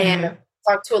 and I've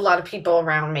talked to a lot of people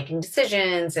around making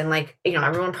decisions, and like,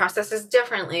 everyone processes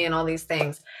differently and all these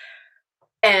things.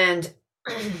 And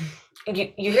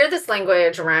you hear this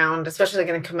language around, especially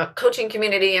like in the coaching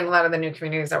community and a lot of the new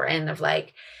communities that we're in, of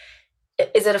like,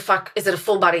 is it a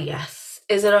full body yes?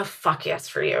 Is it a fuck yes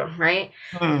for you? Right.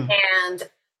 And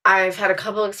I've had a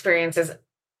couple experiences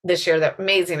this year, that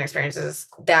amazing experiences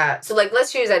so like,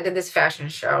 let's use, I did this fashion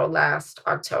show last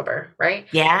October. Right.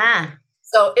 Yeah.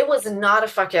 So it was not a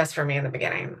fuck yes for me in the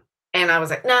beginning. And I was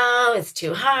like, no, it's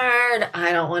too hard.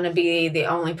 I don't want to be the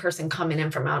only person coming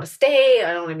in from out of state.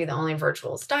 I don't want to be the only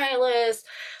virtual stylist,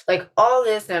 like all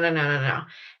this. No.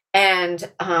 And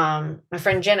my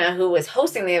friend Jenna, who was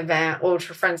hosting the event, which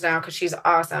we're friends now because she's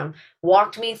awesome,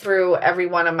 walked me through every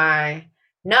one of my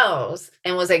no's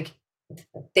and was like,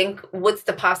 think, what's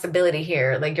the possibility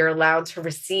here? Like, you're allowed to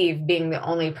receive being the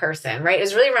only person, right?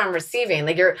 It's really around receiving.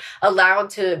 Like, you're allowed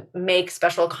to make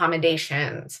special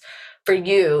accommodations for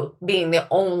you being the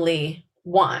only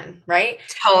one, right?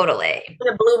 Totally.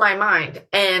 It blew my mind.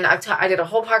 And I did a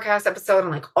whole podcast episode on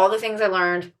like all the things I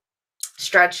learned,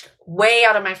 stretched way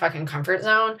out of my fucking comfort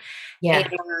zone. Yeah.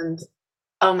 And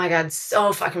oh my God,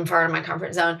 so fucking far out of my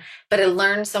comfort zone. But I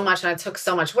learned so much and I took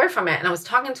so much away from it. And I was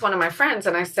talking to one of my friends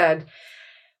and I said,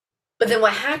 but then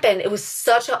what happened, it was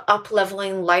such an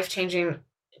up-leveling, life-changing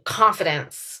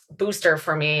confidence booster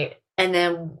for me. And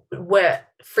then what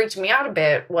freaked me out a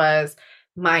bit was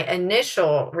my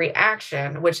initial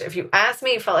reaction, which if you ask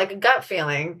me, felt like a gut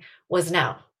feeling, was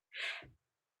no.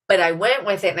 But I went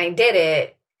with it and I did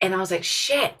it. And I was like,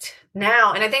 shit,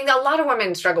 now. And I think a lot of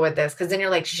women struggle with this, because then you're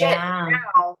like, shit,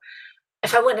 now,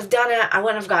 if I wouldn't have done it, I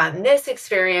wouldn't have gotten this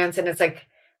experience. And it's like,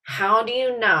 how do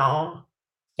you know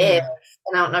if,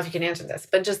 and I don't know if you can answer this,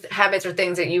 but just habits or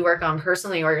things that you work on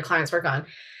personally or your clients work on,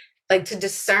 like to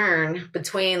discern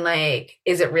between like,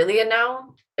 is it really a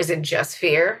no? Is it just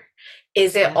fear?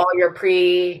 Is it all your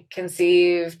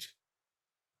preconceived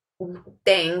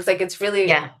things? Like, it's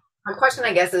really, my question,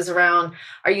 I guess, is around,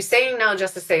 are you saying no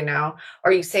just to say no?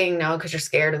 Or are you saying no because you're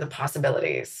scared of the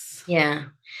possibilities? Yeah.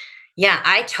 Yeah,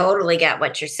 I totally get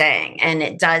what you're saying. And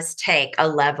it does take a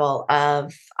level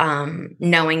of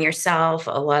knowing yourself,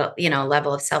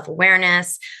 level of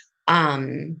self-awareness.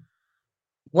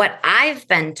 What I've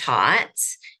been taught,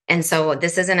 and so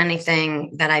this isn't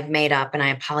anything that I've made up, and I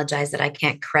apologize that I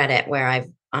can't credit where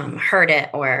I've heard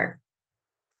it or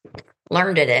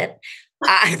learned it.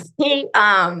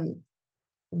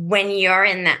 When you're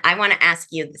in that, I want to ask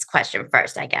you this question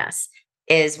first, I guess,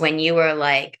 is when you were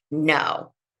like,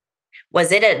 no,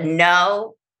 was it a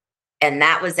no and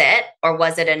that was it? Or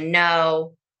was it a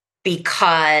no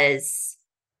because,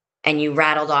 and you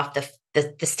rattled off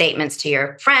the statements to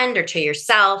your friend or to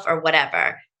yourself or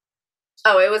whatever?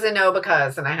 Oh, it was a no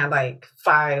because, and I had like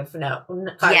five.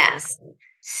 Yes.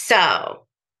 So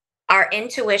our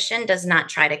intuition does not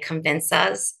try to convince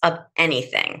us of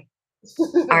anything.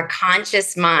 Our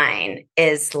conscious mind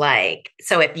is like,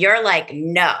 so if you're like,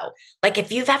 no, like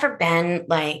if you've ever been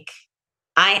like,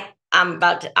 I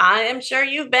am sure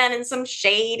you've been in some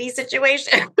shady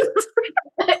situations.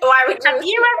 Why would you? Have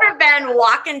you ever been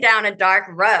walking down a dark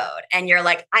road and you're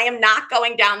like, I am not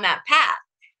going down that path?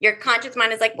 Your conscious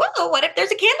mind is like, whoa, what if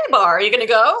there's a candy bar? Are you going to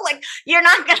go? Like, you're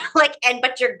not going to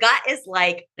but your gut is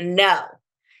like, no.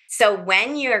 So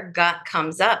when your gut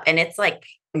comes up and it's like,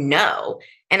 no.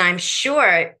 And I'm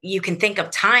sure you can think of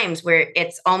times where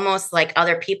it's almost like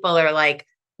other people are like,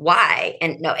 why?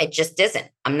 And no, it just isn't.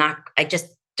 I just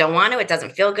don't want to. It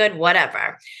doesn't feel good,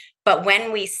 whatever. But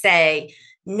when we say,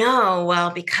 no, well,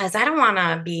 because I don't want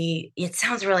to be, it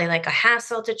sounds really like a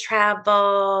hassle to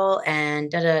travel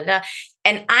and da da da.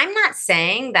 And I'm not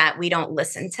saying that we don't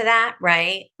listen to that,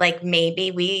 right? Like maybe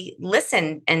we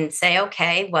listen and say,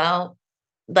 okay, well,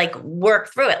 like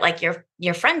work through it like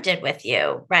your friend did with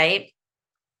you, right?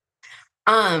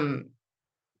 Um,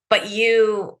 but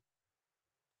you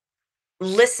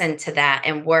listen to that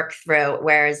and work through,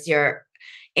 whereas your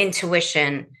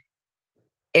intuition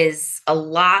is a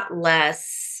lot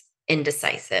less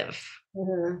indecisive.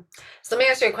 Mhm. So let me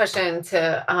ask you a question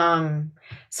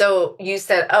so you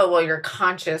said, oh, well, your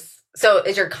conscious, so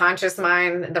is your conscious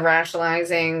mind the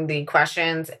rationalizing, the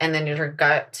questions, and then your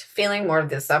gut feeling more of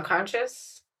the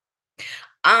subconscious?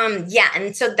 Yeah,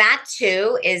 and so that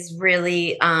too is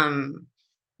really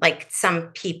like some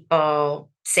people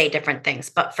say different things,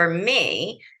 but for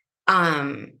me,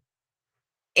 um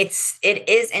it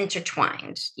is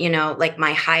intertwined, like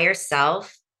my higher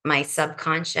self, my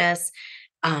subconscious.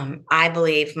 I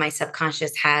believe my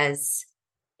subconscious has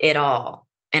it all,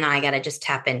 and I got to just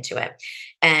tap into it.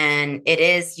 And it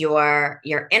is your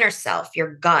inner self,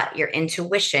 your gut, your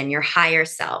intuition, your higher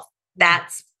self.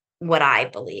 That's what I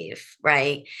believe,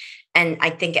 right? And I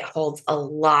think it holds a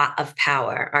lot of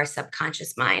power, our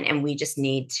subconscious mind, and we just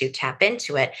need to tap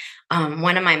into it.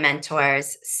 One of my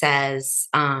mentors says,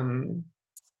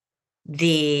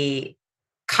 the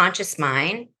conscious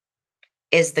mind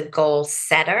is the goal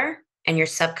setter and your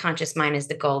subconscious mind is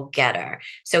the goal getter.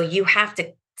 So you have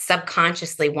to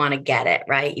subconsciously want to get it,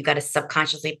 right? You got to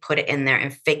subconsciously put it in there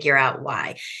and figure out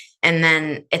why. And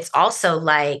then it's also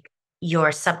like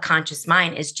your subconscious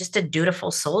mind is just a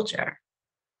dutiful soldier.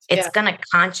 It's Yeah. going to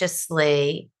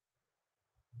consciously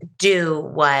do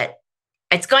what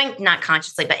it's going, not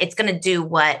consciously, but it's going to do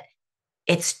what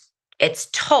it's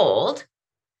told,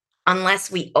 unless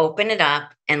we open it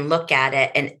up and look at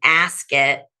it and ask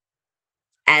it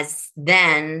as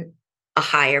then a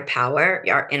higher power,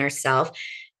 our inner self,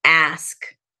 ask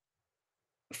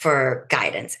for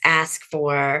guidance, ask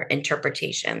for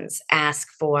interpretations, ask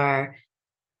for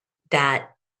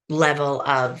that level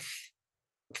of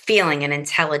feeling and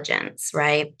intelligence,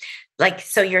 right? Like,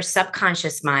 so your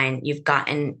subconscious mind,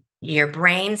 your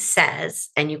brain says,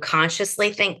 and you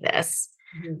consciously think this,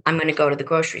 Mhm. I'm going to go to the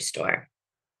grocery store.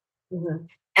 Mhm.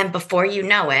 And before you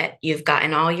know it, you've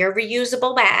gotten all your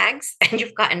reusable bags and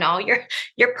you've gotten all your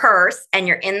purse and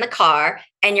you're in the car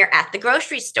and you're at the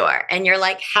grocery store and you're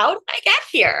like, how did I get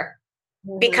here?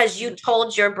 Mhm. Because you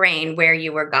told your brain where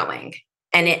you were going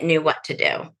and it knew what to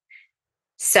do.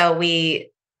 So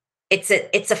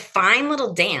it's a fine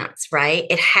little dance, right?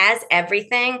 It has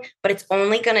everything, but it's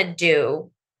only going to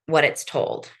do what it's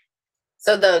told.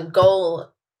 So the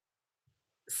goal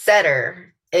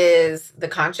setter is the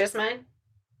conscious mind.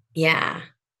 Yeah.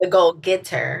 The goal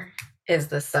getter is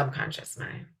the subconscious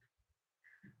mind.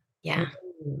 Yeah.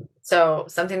 So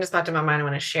something just popped in my mind I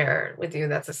want to share with you.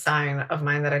 That's a sign of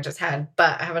mine that I just had.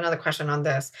 But I have another question on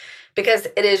this because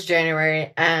it is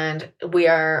January and we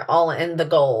are all in the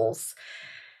goals. I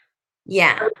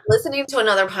Yeah. was listening to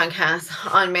another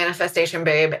podcast on Manifestation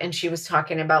Babe, and she was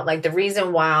talking about like the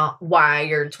reason why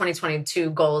your 2022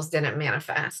 goals didn't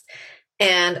manifest.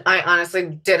 And I honestly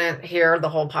didn't hear the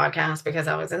whole podcast because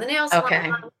I was in the nail salon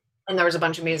Okay. and there was a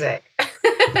bunch of music.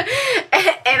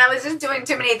 And I was just doing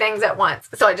too many things at once.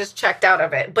 So I just checked out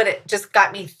of it. But it just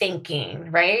got me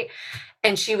thinking, right?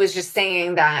 And she was just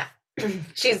saying that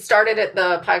she started at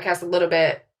the podcast a little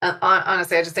bit.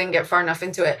 Honestly, I just didn't get far enough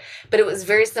into it. But it was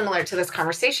very similar to this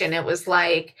conversation. It was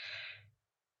like,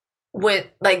 with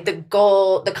like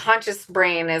the conscious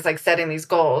brain is like setting these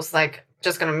goals, like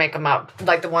just gonna make them up,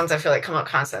 like the ones I feel like come up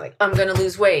constantly. Like, I'm gonna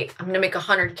lose weight, I'm gonna make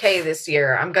 100K this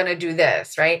year, I'm gonna do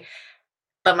this, right?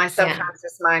 But my Yeah.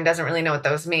 subconscious mind doesn't really know what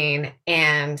those mean,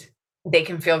 and they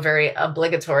can feel very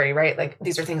obligatory, right? Like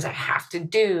these are things I have to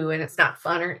do and it's not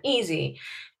fun or easy.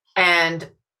 And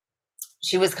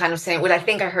she was kind of saying what I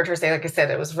think I heard her say, like I said,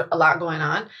 it was a lot going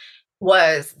on,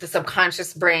 was the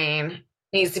subconscious brain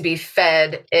needs to be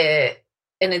fed it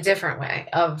in a different way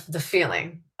of the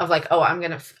feeling of like, oh, I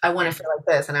want to feel like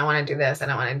this and I want to do this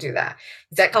and I want to do that.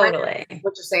 Is that kind of Totally.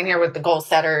 what you're saying here with the goal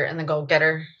setter and the goal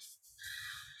getter?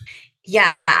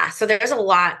 Yeah. So there's a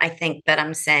lot I think that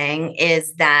I'm saying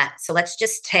is that, so let's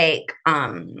just take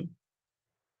it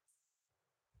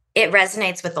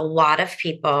resonates with a lot of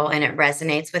people and it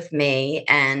resonates with me,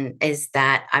 and is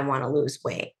that I want to lose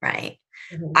weight, right?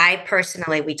 I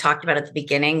personally, we talked about at the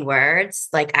beginning words,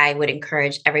 like I would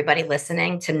encourage everybody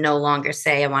listening to no longer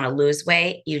say, I want to lose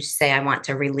weight. You say, I want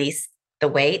to release the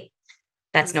weight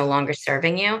that's no longer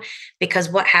serving you. Because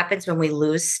what happens when we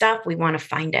lose stuff, we want to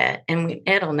find it and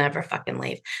it'll never fucking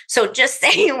leave. So just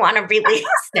say you want to release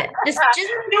it. Just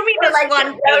do me this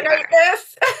one favor.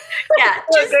 This. Yeah.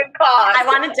 Just, a good cause. I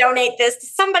want to donate this to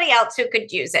somebody else who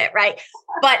could use it. Right.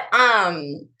 But,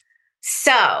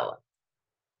 so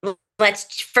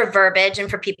let's, for verbiage and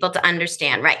for people to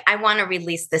understand, right? I want to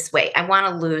release this weight. I want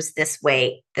to lose this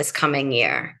weight this coming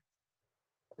year.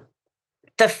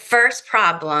 The first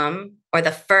problem or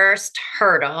the first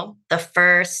hurdle, the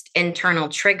first internal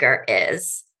trigger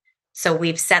is, so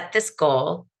we've set this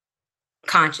goal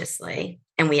consciously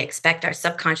and we expect our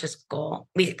subconscious goal.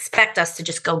 We expect us to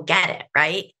just go get it,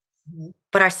 right?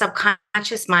 But our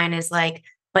subconscious mind is like,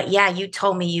 but yeah, you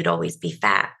told me you'd always be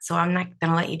fat. So I'm not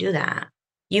going to let you do that.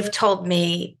 You've told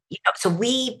me, so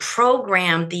we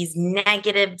program these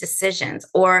negative decisions,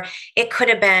 or it could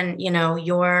have been,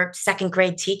 your second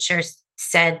grade teacher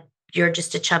said, you're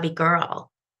just a chubby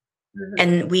girl.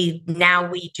 And we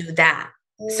do that.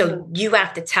 So you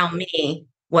have to tell me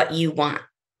what you want.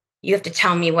 You have to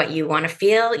tell me what you want to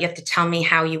feel. You have to tell me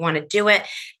how you want to do it.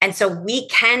 And so we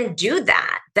can do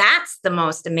that. That's the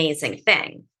most amazing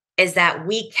thing, is that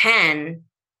we can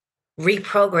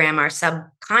reprogram our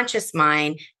subconscious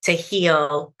mind to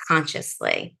heal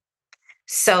consciously.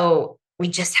 So we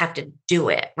just have to do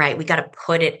it, right? We got to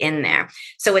put it in there.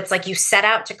 So it's like you set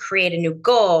out to create a new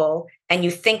goal and you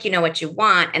think you know what you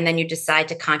want, and then you decide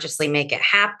to consciously make it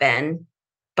happen.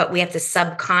 But we have to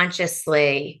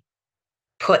subconsciously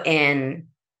put in,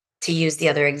 to use the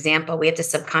other example, we have to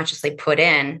subconsciously put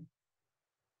in,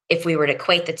 if we were to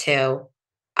equate the two,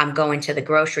 I'm going to the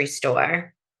grocery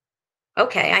store.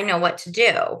 Okay, I know what to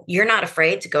do. You're not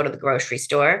afraid to go to the grocery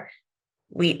store.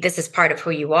 This is part of who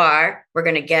you are. We're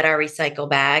going to get our recycle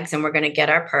bags and we're going to get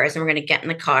our purse and we're going to get in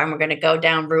the car and we're going to go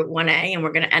down Route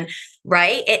 1A and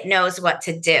right? It knows what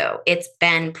to do. It's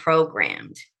been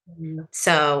programmed.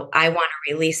 So I want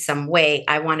to release some weight.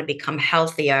 I want to become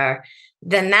healthier.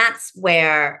 Then that's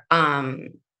where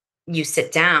you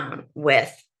sit down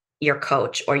with your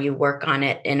coach or you work on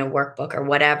it in a workbook or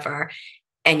whatever,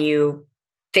 and you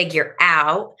figure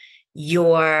out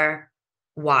your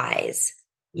whys,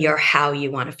 your how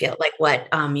you want to feel, like what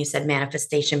you said,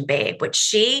 Manifestation Babe, which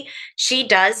she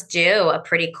does do a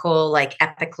pretty cool, like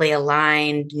epically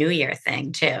aligned New Year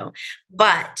thing too.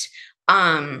 But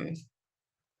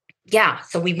yeah,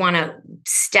 so we want to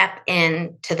step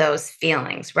into those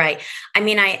feelings, right? I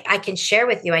mean, I can share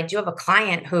with you, I do have a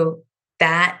client who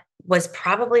that was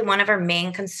probably one of her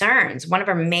main concerns, one of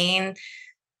her main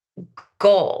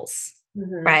goals,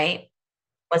 right?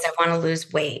 Was I want to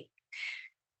lose weight.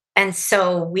 And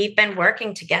so we've been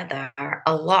working together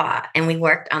a lot, and we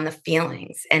worked on the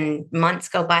feelings, and months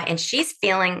go by and she's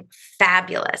feeling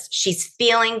fabulous. She's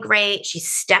feeling great. She's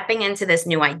stepping into this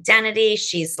new identity.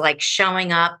 She's like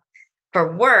showing up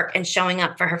for work and showing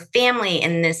up for her family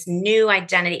in this new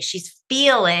identity. She's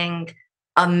feeling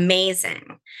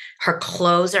amazing. Her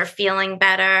clothes are feeling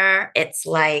better. It's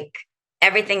like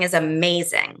everything is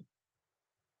amazing.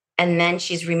 And then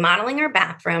she's remodeling her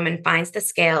bathroom and finds the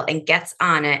scale and gets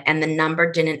on it, and the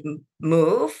number didn't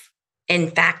move. In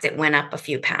fact, it went up a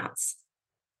few pounds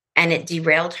and it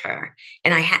derailed her.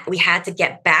 And we had to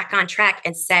get back on track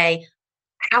and say,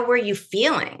 how were you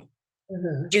feeling?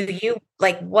 Do you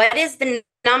what is the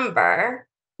number,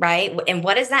 right? And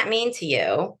what does that mean to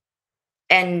you?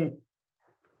 And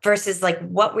versus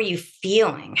what were you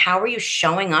feeling? How were you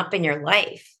showing up in your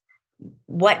life?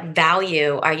 What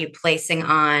value are you placing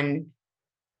on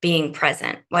being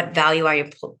present? What value are you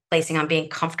placing on being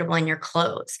comfortable in your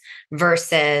clothes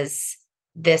versus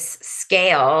this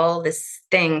scale, this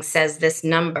thing says this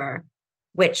number,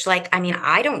 which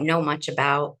I don't know much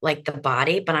about the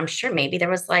body, but I'm sure maybe there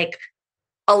was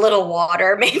a little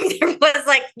water, maybe there was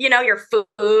your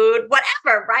food,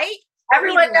 whatever, right?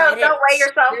 Everyone knows don't weigh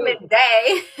yourself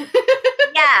midday.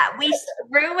 Yeah, we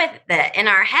screw with it in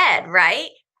our head, right?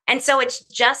 And so it's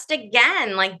just,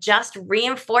 again, just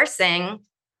reinforcing,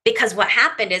 because what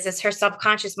happened is her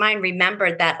subconscious mind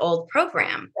remembered that old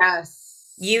program.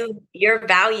 Yes. Your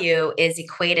value is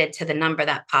equated to the number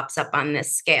that pops up on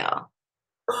this scale.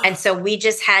 And so we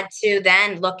just had to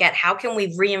then look at how can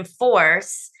we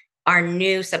reinforce our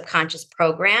new subconscious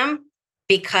program,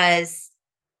 because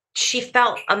she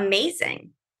felt amazing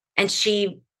and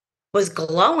she was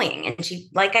glowing. And she,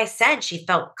 like I said, she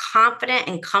felt confident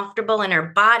and comfortable in her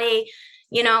body.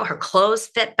 her clothes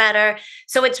fit better.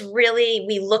 So it's really,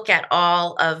 we look at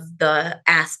all of the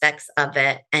aspects of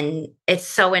it, and it's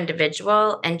so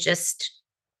individual. And just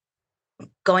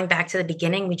going back to the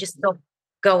beginning, we just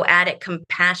go at it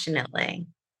compassionately.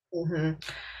 Mm-hmm.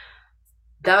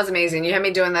 That was amazing. You had me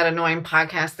doing that annoying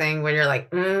podcast thing where you're like,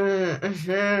 Oh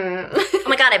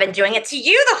my God, I've been doing it to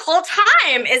you the whole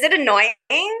time. Is it annoying?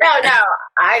 No,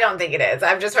 I don't think it is.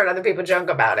 I've just heard other people joke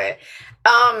about it.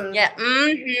 Yeah.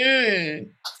 Mm-hmm.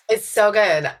 It's so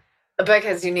good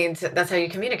because you need to, that's how you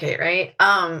communicate, right?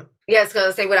 Yes,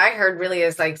 because say what I heard really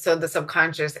is like, so the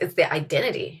subconscious, it's the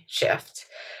identity shift.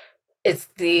 It's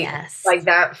the, like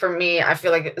that for me, I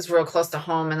feel like it's real close to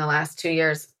home in the last 2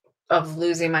 years of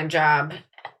losing my job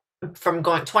from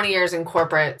going 20 years in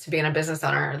corporate to being a business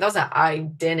owner. That was an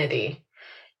identity.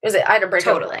 I had to break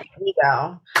up my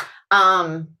ego.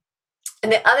 And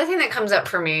the other thing that comes up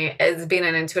for me is being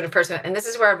an intuitive person. And this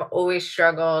is where I've always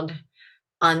struggled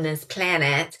on this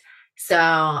planet. So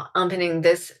I'm putting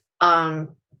this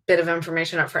bit of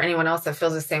information up for anyone else that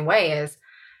feels the same way is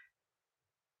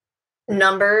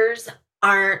numbers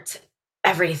aren't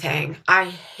everything. I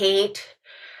hate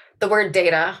the word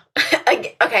data.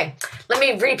 Okay, let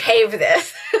me repave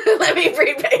this. I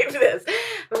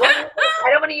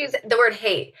don't want to use the word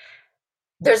hate.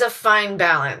 There's a fine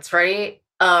balance, right?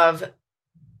 Of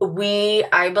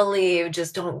I believe,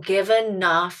 just don't give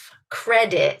enough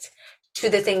credit to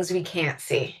the things we can't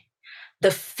see.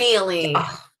 The feeling,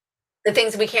 the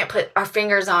things we can't put our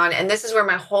fingers on. And this is where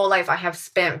my whole life I have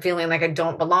spent feeling like I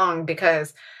don't belong,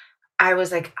 because I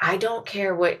was like, I don't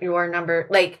care what your number,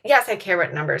 like, yes, I care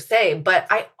what numbers say, but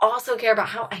I also care about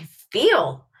how I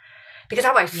feel, because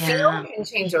how I feel can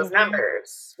change those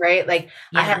numbers, right? Like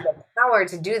I have the power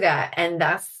to do that. And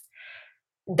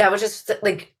that was just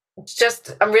like,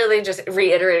 I'm really just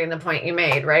reiterating the point you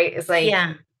made, right? It's like,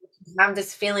 you have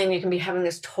this feeling, you can be having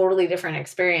this totally different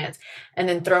experience, and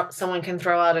then someone can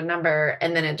throw out a number,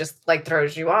 and then it just like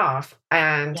throws you off.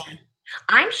 And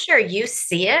I'm sure you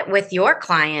see it with your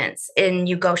clients, and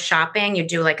you go shopping, you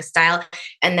do like a style,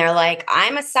 and they're like,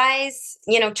 I'm a size,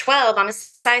 12, I'm a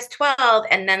size 12.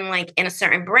 And then like in a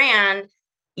certain brand,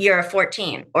 you're a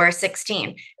 14 or a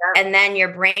 16. And then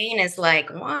your brain is like,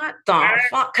 what the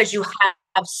fuck? Because you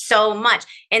have so much.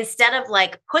 Instead of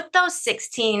like, put those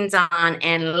 16s on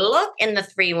and look in the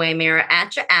three-way mirror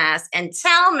at your ass and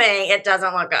tell me it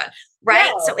doesn't look good.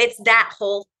 Right. So it's that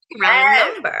whole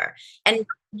round number, and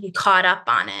you caught up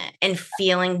on it and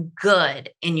feeling good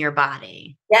in your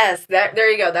body. Yes, there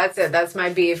you go. That's it. That's my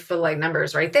beef for like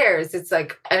numbers right there. It's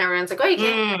like, and everyone's like, oh, you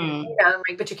can't. I'm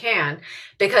like, but you can,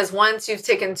 because once you've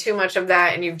taken too much of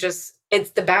that, and it's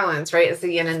the balance, right? It's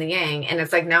the yin and the yang. And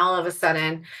it's like, now all of a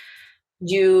sudden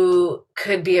you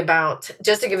could be about,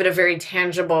 just to give it a very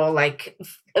tangible, like,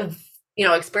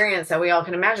 experience that we all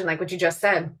can imagine, like what you just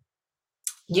said.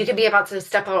 You could be about to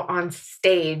step out on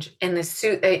stage in the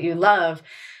suit that you love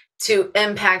to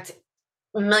impact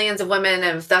millions of women,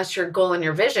 if that's your goal and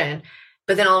your vision.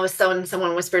 But then all of a sudden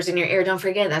someone whispers in your ear, don't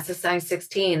forget, that's a size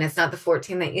 16. It's not the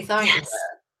 14 that you thought you were.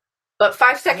 But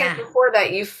 5 seconds before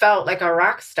that, you felt like a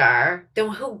rock star. Then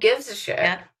who gives a shit?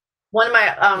 Yeah. One of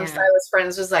my stylist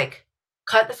friends was like,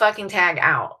 cut the fucking tag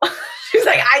out. She's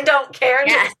like, I don't care.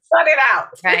 Just cut it out.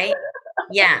 Right.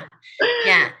 Yeah.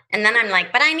 And then I'm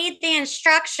like, but I need the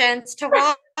instructions to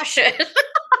wash it.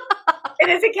 It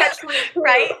is a catch-22,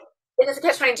 right? It is a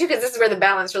catch-22, because this is where the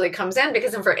balance really comes in,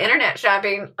 because for internet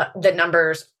shopping, the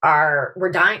numbers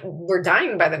we're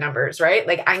dying by the numbers, right?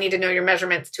 Like, I need to know your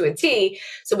measurements to a T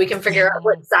so we can figure out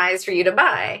what size for you to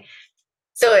buy.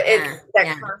 So it's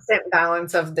that constant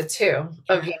balance of the two,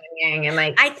 of yin and yang. And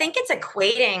like, I think it's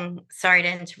equating, sorry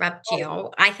to interrupt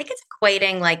you. I think it's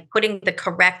equating like putting the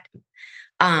correct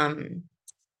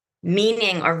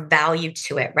meaning or value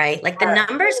to it, right? Like the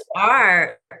numbers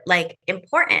are like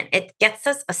important. It gets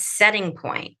us a setting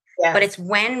point, but it's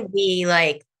when we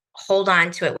like hold on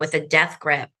to it with a death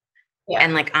grip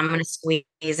and like, I'm going to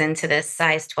squeeze into this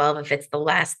size 12. If it's the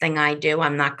last thing I do,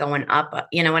 I'm not going up.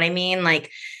 You know what I mean? Like,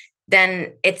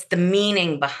 then it's the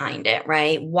meaning behind it,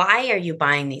 right? Why are you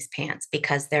buying these pants?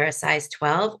 Because they're a size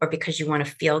 12, or because you want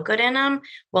to feel good in them?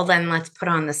 Well, then let's put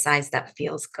on the size that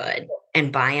feels good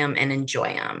and buy them and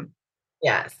enjoy them.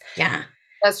 Yes. Yeah.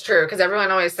 That's true. Because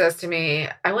everyone always says to me,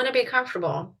 I want to be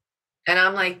comfortable. And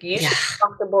I'm like, you should be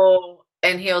comfortable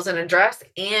in heels and a dress,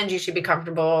 and you should be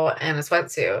comfortable in a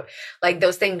sweatsuit. Like,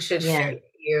 those things should fit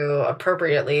you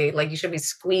appropriately. Like, you should be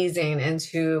squeezing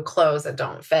into clothes that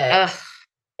don't fit. Ugh.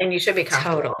 And you should be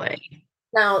comfortable. Totally.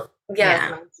 Now,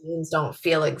 my jeans don't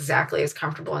feel exactly as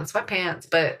comfortable in sweatpants,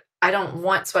 but I don't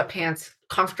want sweatpants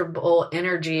comfortable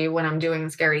energy when I'm doing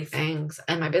scary things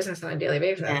in my business on a daily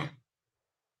basis. Yeah.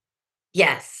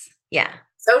 Yes. Yeah.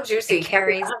 So juicy. It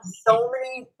carries. I have so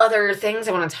many other things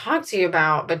I want to talk to you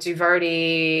about, but you've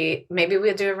already, maybe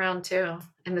we'll do a round 2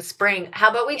 in the spring.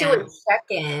 How about we do a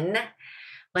check-in?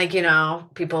 Like,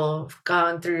 people have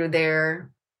gone through their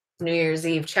New Year's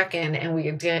Eve check-in, and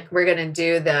we're going to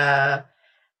do the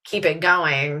keep it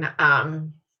going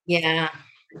in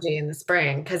the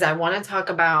spring, because I want to talk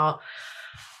about,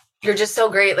 you're just so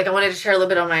great. Like, I wanted to share a little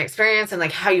bit on my experience and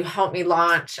like how you helped me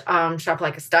launch Shop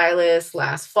Like a Stylist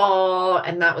last fall.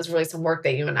 And that was really some work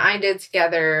that you and I did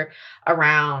together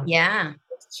around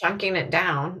chunking it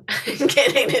down and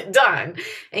getting it done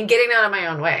and getting out of my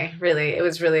own way. Really, it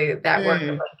was really that work of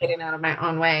like getting out of my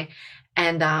own way.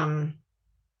 And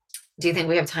do you think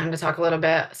we have time to talk a little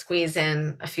bit, squeeze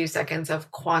in a few seconds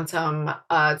of quantum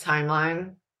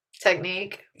timeline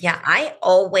technique? Yeah, I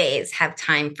always have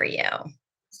time for you.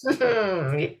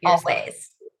 Always.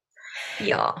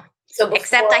 Yeah. So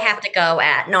except I have to go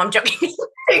at, no, I'm joking.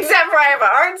 Except for I have a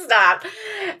hard stop.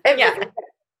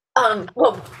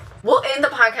 Well, we'll end the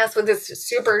podcast with this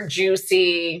super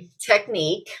juicy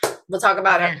technique. We'll talk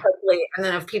about it quickly. And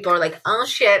then if people are like, oh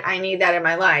shit, I need that in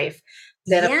my life,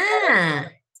 then tell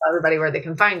everybody where they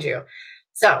can find you.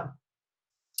 So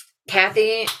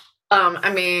Kathy,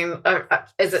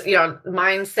 is it,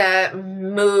 mindset,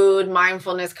 mood,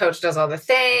 mindfulness coach, does all the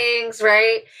things,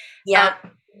 right? Yeah.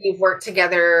 You've worked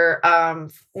together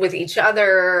with each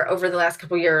other over the last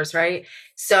couple of years, right?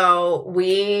 So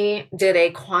we did a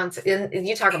quantum,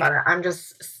 you talk about it.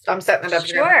 I'm setting it up.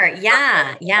 Sure.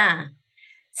 Yeah.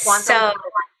 Quantum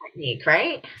technique,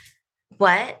 right?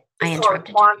 What? I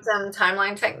interrupted. Quantum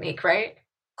timeline technique, right?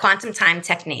 Quantum time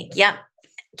technique. Yep.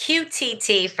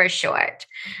 QTT for short.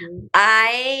 Mm-hmm.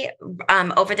 I,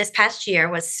 over this past year,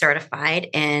 was certified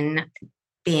in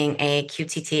being a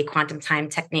QTT, quantum time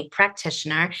technique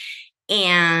practitioner,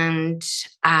 and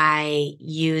I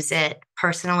use it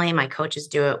personally. My coaches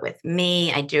do it with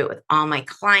me. I do it with all my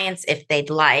clients if they'd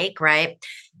like, right?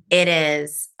 It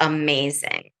is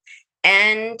amazing.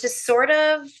 And to sort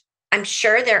of, I'm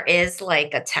sure there is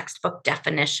like a textbook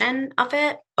definition of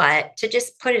it, but to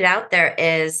just put it out there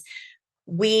is,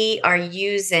 we are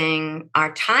using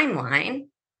our timeline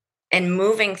and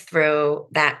moving through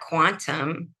that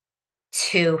quantum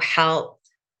to help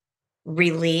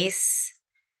release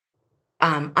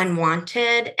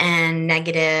unwanted and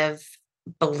negative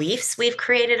beliefs we've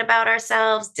created about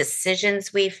ourselves,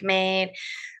 decisions we've made.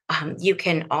 You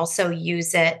can also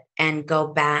use it and go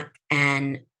back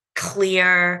and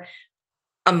clear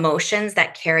emotions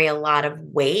that carry a lot of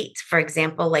weight. For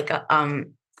example, like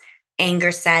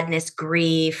anger, sadness,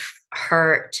 grief,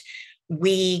 hurt.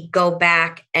 We go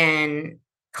back and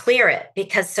clear it,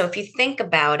 because so if you think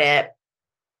about it,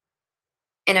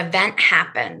 an event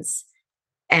happens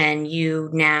and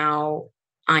you now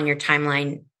on your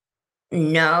timeline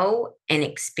know and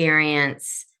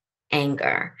experience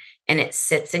anger, and it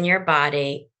sits in your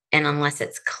body, and unless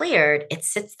it's cleared, it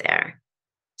sits there.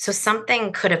 So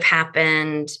something could have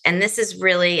happened, and this is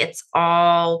really, it's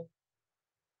all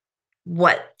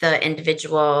what the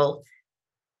individual,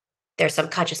 their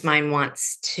subconscious mind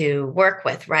wants to work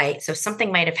with, right? So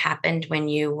something might have happened when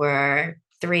you were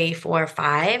 3, 4,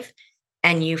 5,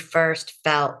 and you first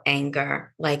felt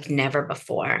anger like never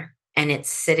before. And it's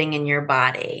sitting in your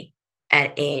body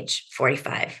at age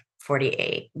 45,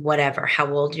 48, whatever,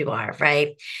 how old you are,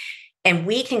 right? And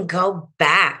we can go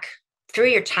back through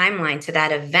your timeline to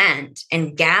that event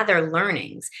and gather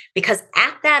learnings, because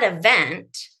at that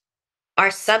event, our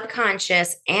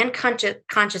subconscious and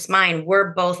conscious mind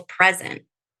were both present.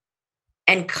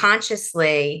 And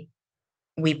consciously,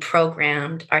 we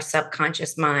programmed our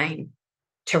subconscious mind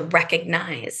to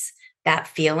recognize that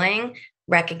feeling,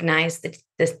 recognize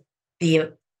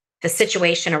the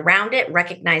situation around it,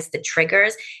 recognize the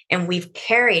triggers, and we've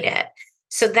carried it.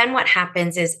 So then what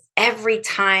happens is every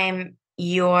time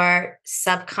your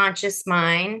subconscious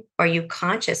mind, or you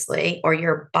consciously, or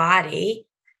your body,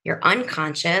 your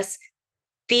unconscious,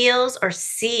 feels or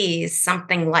sees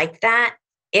something like that,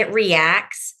 it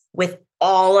reacts with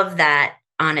all of that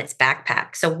on its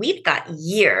backpack. So we've got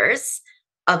years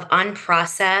of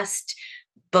unprocessed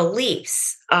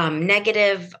beliefs,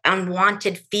 negative,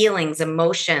 unwanted feelings,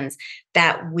 emotions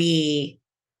that we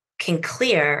can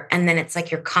clear. And then it's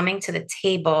like you're coming to the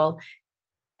table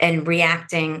and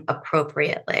reacting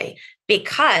appropriately.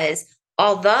 Because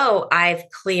although I've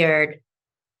cleared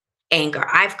anger,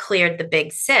 I've cleared the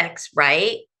big 6,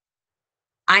 right?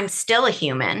 I'm still a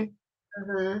human.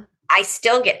 Mm-hmm. I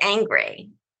still get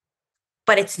angry,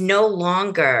 but it's no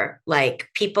longer like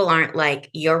people aren't like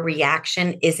your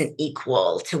reaction isn't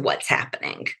equal to what's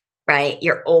happening, right?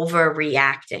 You're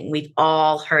overreacting. We've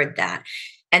all heard that.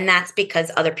 And that's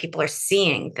because other people are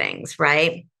seeing things,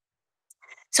 right?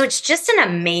 So it's just an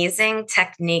amazing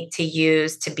technique to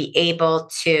use to be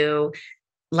able to,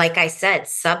 like I said,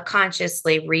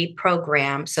 subconsciously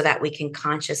reprogram so that we can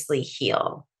consciously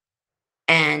heal.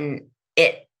 And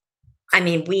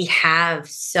we have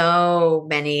so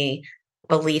many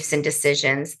beliefs and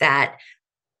decisions that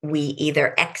we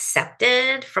either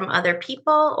accepted from other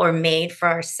people or made for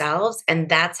ourselves. And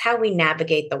that's how we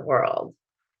navigate the world.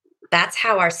 That's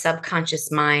how our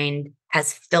subconscious mind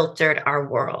has filtered our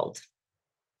world.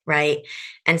 Right.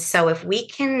 And so if we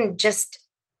can just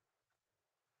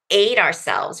aid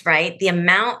ourselves, right, the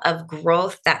amount of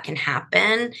growth that can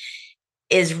happen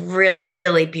is really,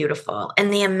 really beautiful.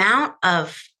 And the amount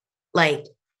of like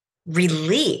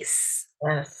release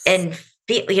Yes. and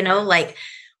like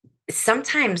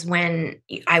sometimes when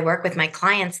I work with my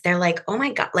clients, they're like, oh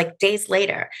my God, like days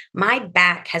later, my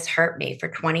back has hurt me for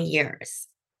 20 years.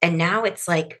 And now it's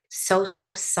like so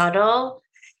subtle.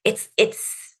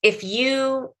 If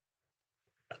you,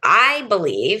 I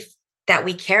believe that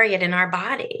we carry it in our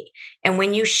body. And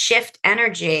when you shift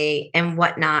energy and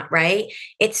whatnot, right,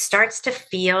 it starts to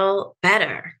feel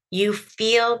better. You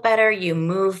feel better, you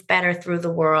move better through the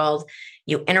world,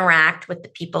 you interact with the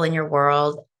people in your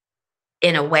world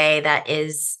in a way that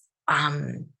is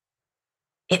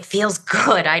it feels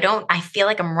good. I feel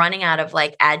like I'm running out of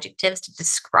like adjectives to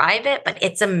describe it, but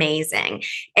it's amazing.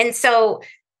 And so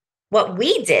what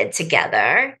we did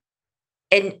together,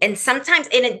 and sometimes,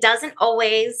 and it doesn't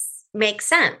always make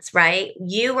sense, right?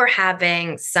 You were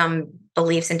having some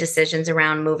beliefs and decisions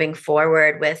around moving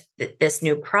forward with this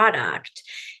new product.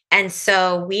 And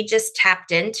so we just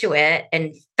tapped into it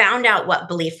and found out what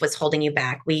belief was holding you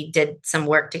back. We did some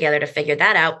work together to figure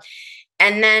that out.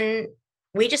 And then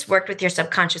we just worked with your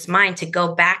subconscious mind to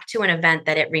go back to an event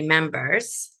that it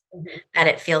remembers, that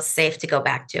it feels safe to go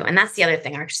back to. And that's the other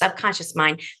thing, our subconscious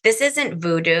mind. This isn't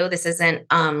voodoo. This isn't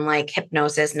like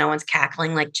hypnosis. No one's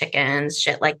cackling like chickens,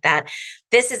 shit like that.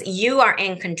 This is, you are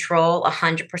in control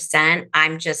 100%.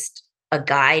 I'm just a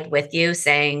guide with you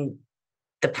saying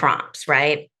the prompts,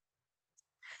 right?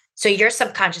 So your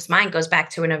subconscious mind goes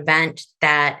back to an event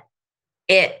that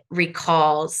it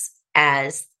recalls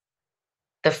as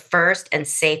the first and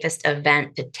safest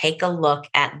event to take a look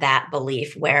at that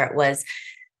belief, where it was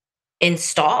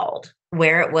installed,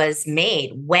 where it was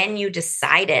made, when you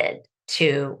decided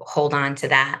to hold on to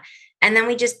that. And then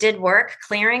we just did work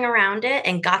clearing around it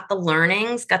and got the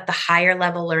learnings, got the higher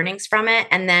level learnings from it,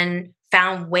 and then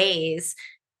found ways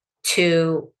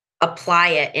to apply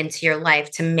it into your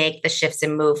life to make the shifts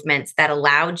and movements that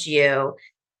allowed you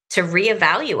to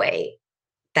reevaluate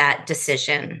that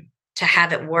decision, to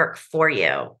have it work for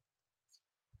you.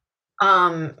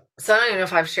 So I don't even know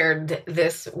if I've shared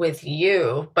this with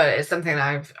you, but it's something that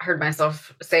I've heard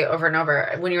myself say over and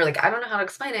over. When you're like, I don't know how to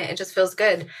explain it, it just feels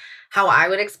good. How I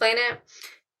would explain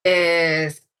it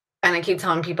is, and I keep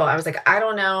telling people, I was like, I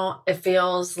don't know. It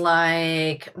feels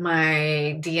like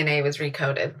my DNA was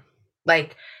recoded.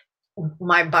 Like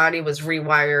my body was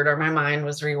rewired or my mind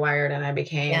was rewired and I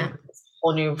became a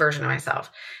whole new version of myself.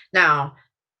 Now,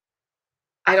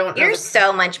 I don't know. You're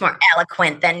so much more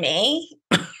eloquent than me.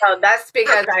 Oh, that's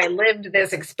because I lived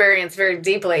this experience very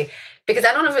deeply. Because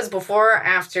I don't know if it's before or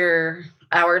after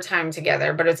our time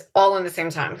together, but it's all in the same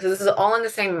time. Because this is all in the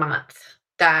same month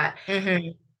that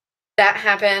that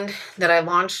happened, that I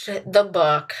launched the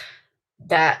book,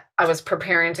 that I was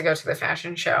preparing to go to the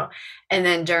fashion show. And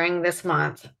then during this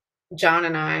month, John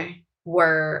and I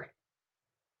were,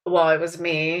 well, it was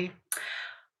me.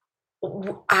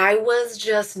 I was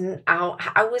just out,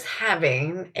 I was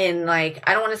having, in like,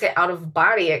 I don't want to say out of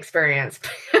body experience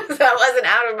because I wasn't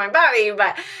out of my body,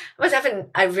 but I was having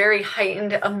a very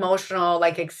heightened emotional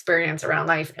like experience around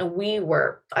life. And we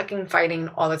were fucking fighting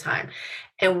all the time.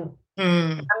 And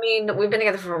I mean, we've been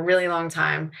together for a really long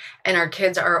time and our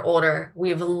kids are older.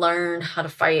 We've learned how to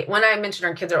fight. When I mention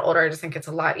our kids are older, I just think it's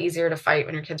a lot easier to fight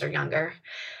when your kids are younger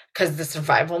because the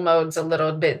survival mode's a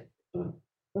little bit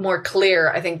more clear,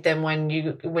 I think, than when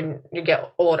you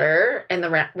get older in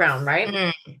the realm,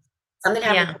 right? Something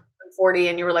happened at 40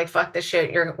 and you were like, fuck this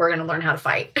shit, we're gonna learn how to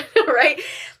fight. Right?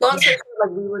 Long story short,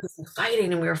 like we were just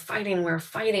fighting and we were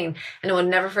fighting. And I would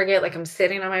never forget, like I'm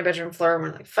sitting on my bedroom floor and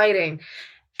we're like fighting.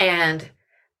 And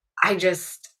I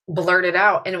just blurted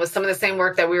out, and it was some of the same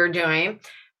work that we were doing.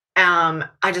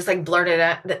 I just like blurted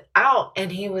out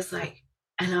and he was like,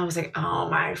 and I was like, oh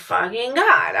my fucking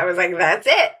God. I was like, that's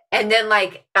it. And then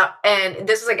like, and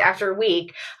this was like after a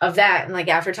week of that, and like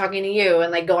after talking to you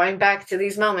and like going back to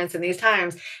these moments and these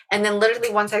times. And then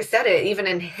literally once I said it, even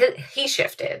in he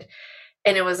shifted,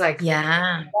 and it was like,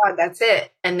 Yeah. oh God, that's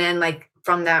it. And then like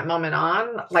from that moment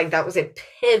on, like that was a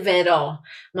pivotal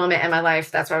moment in my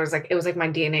life. That's why I was like, it was like my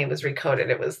DNA was recoded.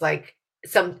 It was like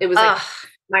like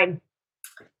my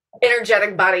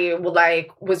energetic body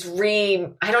was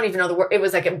I don't even know the word. It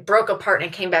was like it broke apart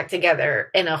and it came back together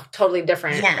in a totally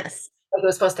different, yes. like it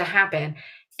was supposed to happen.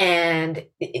 And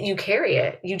you carry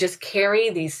it. You just carry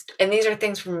these, and these are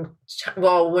things from,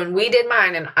 well, when we did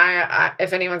mine, and I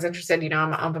if anyone's interested,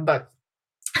 I'm an open book.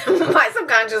 My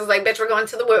subconscious is like, bitch, we're going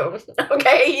to the womb.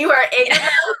 Okay, you are in your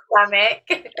stomach.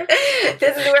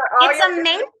 This is where all it's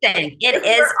amazing. It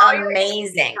is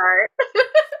amazing.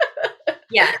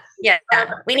 Yeah.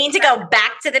 We need to go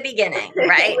back to the beginning,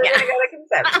 right? We're gonna go to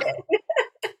conception.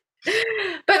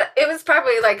 But it was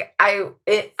probably like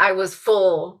I was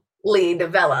fully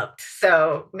developed,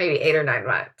 so maybe 8 or 9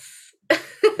 months.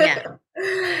 Yeah.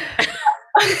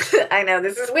 I know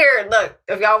this is weird. Look,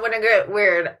 if y'all want to get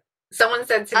weird, someone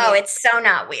said to me, "Oh, it's so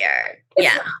not weird."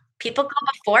 Yeah. People go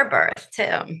before birth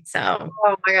too. So.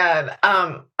 Oh my God.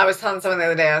 I was telling someone the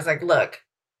other day, I was like, look,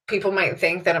 people might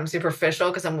think that I'm superficial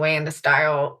because I'm way into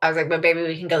style. I was like, but baby,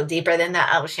 we can go deeper than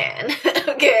the ocean.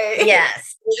 Okay.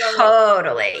 Yes.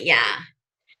 Totally. Yeah.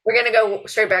 We're going to go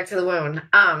straight back to the wound.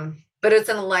 But it's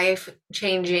a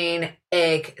life-changing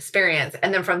experience.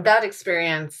 And then from that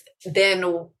experience, then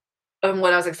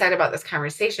what I was excited about this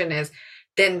conversation is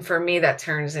then for me, that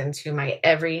turns into my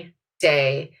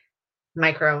everyday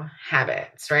micro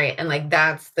habits, right? And like,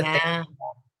 that's the thing.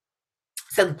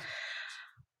 So,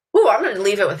 I'm going to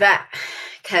leave it with that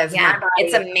because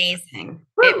it's amazing.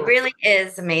 Woo. It really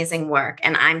is amazing work.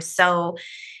 And I'm so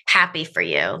happy for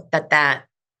you that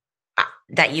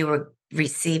you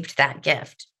received that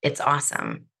gift. It's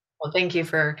awesome. Well, thank you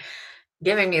for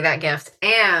giving me that gift.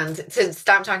 And to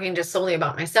stop talking just solely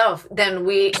about myself, then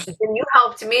you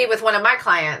helped me with one of my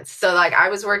clients. So like I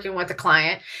was working with a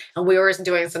client and we were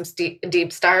doing some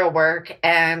deep style work.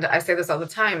 And I say this all the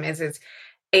time it's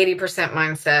 80%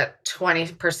 mindset,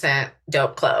 20%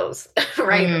 dope clothes,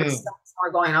 right? There's so much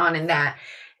more going on in that.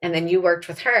 And then you worked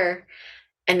with her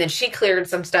and then she cleared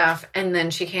some stuff. And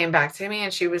then she came back to me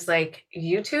and she was like,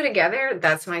 you two together,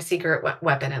 that's my secret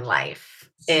weapon in life.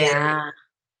 Yeah.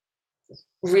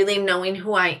 Really knowing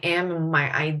who I am and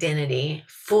my identity,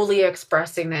 fully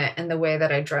expressing it in the way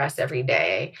that I dress every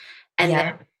day.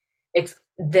 And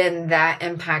then that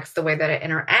impacts the way that I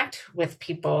interact with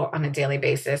people on a daily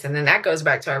basis. And then that goes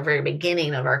back to our very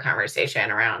beginning of our conversation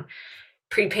around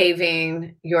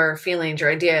pre-paving your feelings,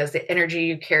 your ideas, the energy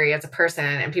you carry as a person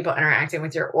and people interacting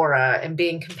with your aura and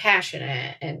being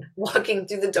compassionate and walking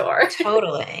through the door.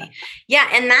 Totally. Yeah.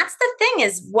 And that's the thing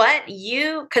is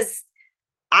because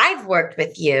I've worked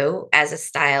with you as a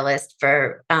stylist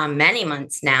for many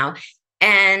months now,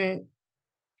 and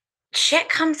shit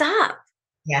comes up.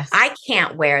 Yes. I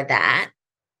can't wear that.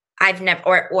 I've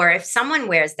never, or if someone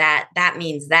wears that, that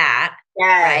means that,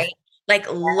 right?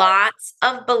 Like lots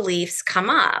of beliefs come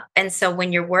up. And so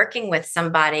when you're working with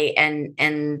somebody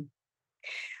and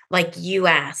like you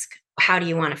ask, how do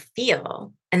you want to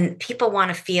feel? And people want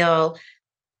to feel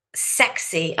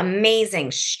sexy,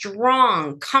 amazing,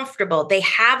 strong, comfortable. They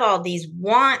have all these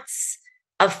wants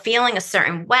of feeling a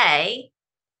certain way,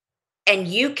 and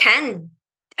you can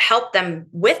help them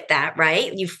with that,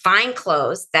 right? You find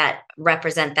clothes that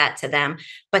represent that to them,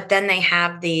 but then they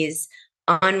have these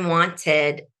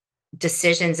unwanted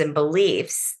decisions and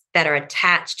beliefs that are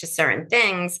attached to certain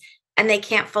things, and they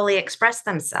can't fully express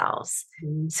themselves.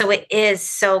 Mm-hmm. So it is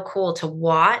so cool to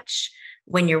watch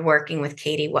when you're working with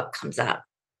Katie, what comes up.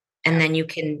 And then you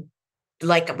can,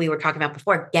 like we were talking about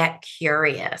before, get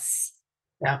curious.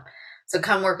 Yeah. So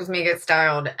come work with me, get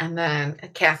styled. And then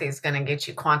Kathy's going to get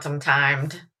you quantum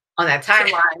timed on that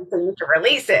timeline so you can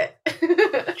release it.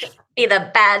 Be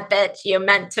the bad bitch you're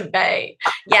meant to be.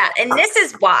 Yeah. And this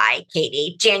is why,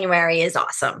 Katie, January is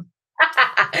awesome.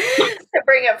 To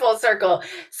bring it full circle.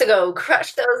 So go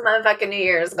crush those motherfucking New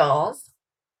Year's goals.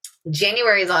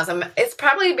 January is awesome. It's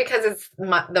probably because it's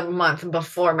the month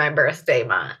before my birthday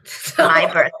month. So. My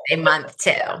birthday month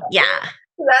too. Yeah.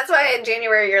 That's why in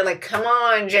January, you're like, come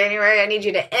on, January, I need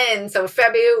you to end so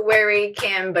February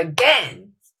can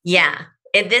begin. Yeah.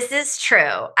 This is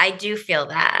true. I do feel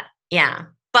that. Yeah.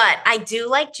 But I do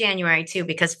like January too,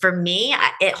 because for me,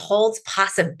 it holds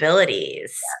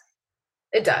possibilities.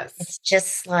 Yeah, it does. It's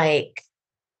just like,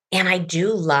 and I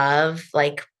do love,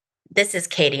 like, this is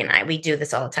Katie and I, we do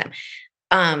this all the time.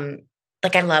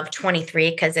 like I love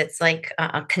 23 because it's like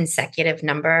a consecutive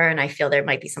number, and I feel there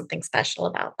might be something special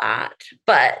about that.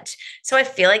 But so I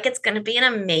feel like it's going to be an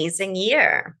amazing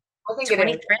year. I think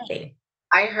 23.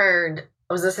 I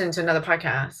was listening to another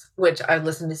podcast, which I've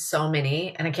listened to so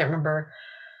many, and I can't remember.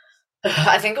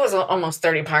 I think it was almost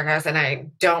 30 podcasts, and I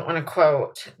don't want to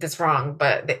quote this wrong,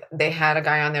 but they had a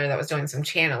guy on there that was doing some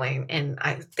channeling, and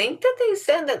I think that they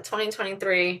said that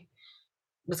 2023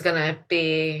 was going to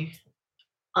be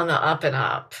on the up and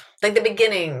up, like the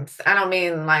beginnings. I don't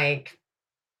mean like,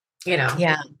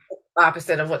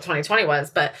 opposite of what 2020 was,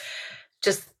 but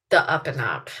just the up and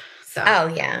up. So,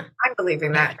 I'm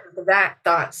believing that. That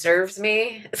thought serves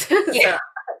me. So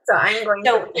I'm going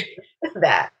to do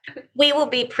that. We will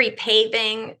be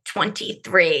pre-paving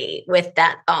 23 with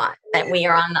that thought that we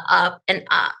are on the up and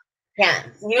up. Yeah,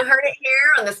 you heard it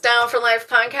here on the Style for Life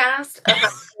podcast.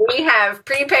 We have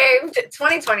pre-paved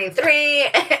 2023,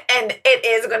 and it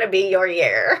is going to be your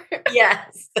year.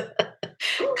 Yes.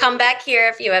 Come back here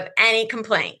if you have any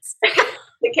complaints.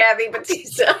 To Kathy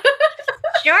Batista.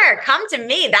 Sure, come to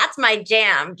me. That's my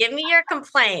jam. Give me your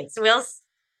complaints. We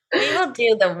will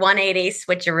do the 180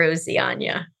 switcheroozy on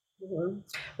you.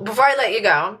 Mm-hmm. Before I let you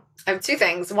go, I have two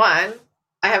things. One,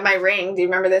 I have my ring. Do you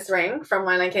remember this ring from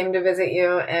when I came to visit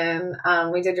you and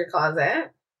we did your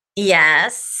closet?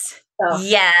 Yes. So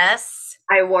yes.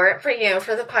 I wore it for you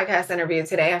for the podcast interview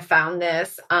today. I found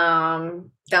this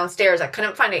downstairs. I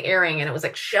couldn't find an earring, and it was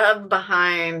like shoved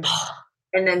behind.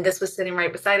 And then this was sitting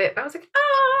right beside it. I was like,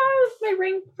 it's my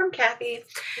ring from Kathy.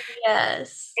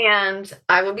 Yes. And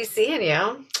I will be seeing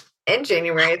you in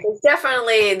January. It's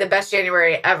definitely the best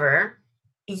January ever.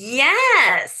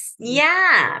 Yes.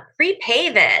 Yeah.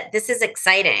 Pre-pave it. This is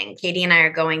exciting. Katie and I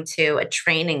are going to a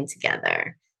training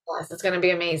together. Yes, it's going to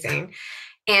be amazing.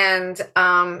 And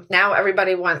now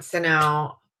everybody wants to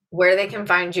know where they can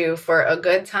find you for a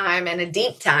good time and a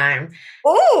deep time.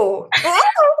 Ooh.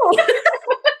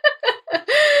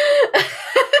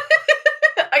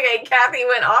 Okay, Kathy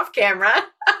went off camera.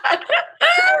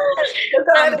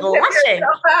 I'm blushing.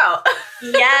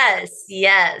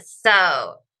 Yes.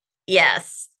 So,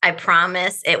 yes, I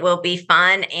promise it will be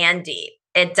fun and deep.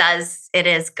 It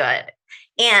is good.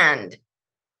 And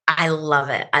I love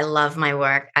it. I love my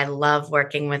work. I love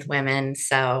working with women.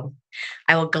 So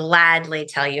I will gladly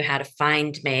tell you how to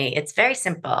find me. It's very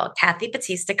simple.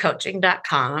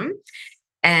 KathyBatistaCoaching.com.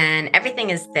 And everything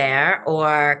is there,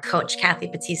 or Coach Kathy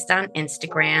Batista on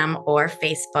Instagram or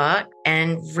Facebook,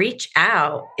 and reach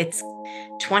out. It's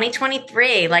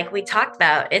 2023, like we talked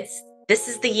about. This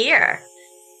is the year.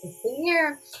 It's the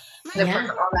year. Put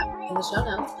all that in the show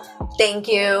notes. Thank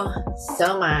you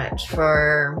so much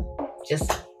for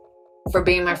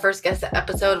being my first guest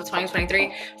episode of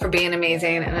 2023, for being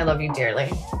amazing, and I love you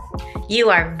dearly. You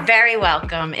are very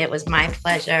welcome. It was my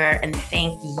pleasure, and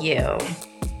thank you.